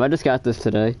this game. I just got this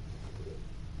today.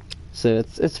 So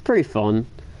it's pretty fun.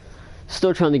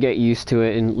 Still trying to get used to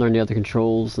it and learn the other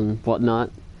controls and whatnot.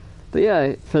 But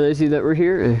yeah, for those of you that were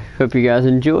here, I hope you guys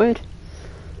enjoyed.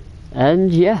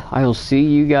 And yeah, I will see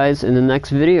you guys in the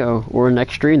next video or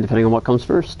next stream, depending on what comes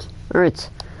first. Alright,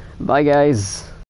 bye guys.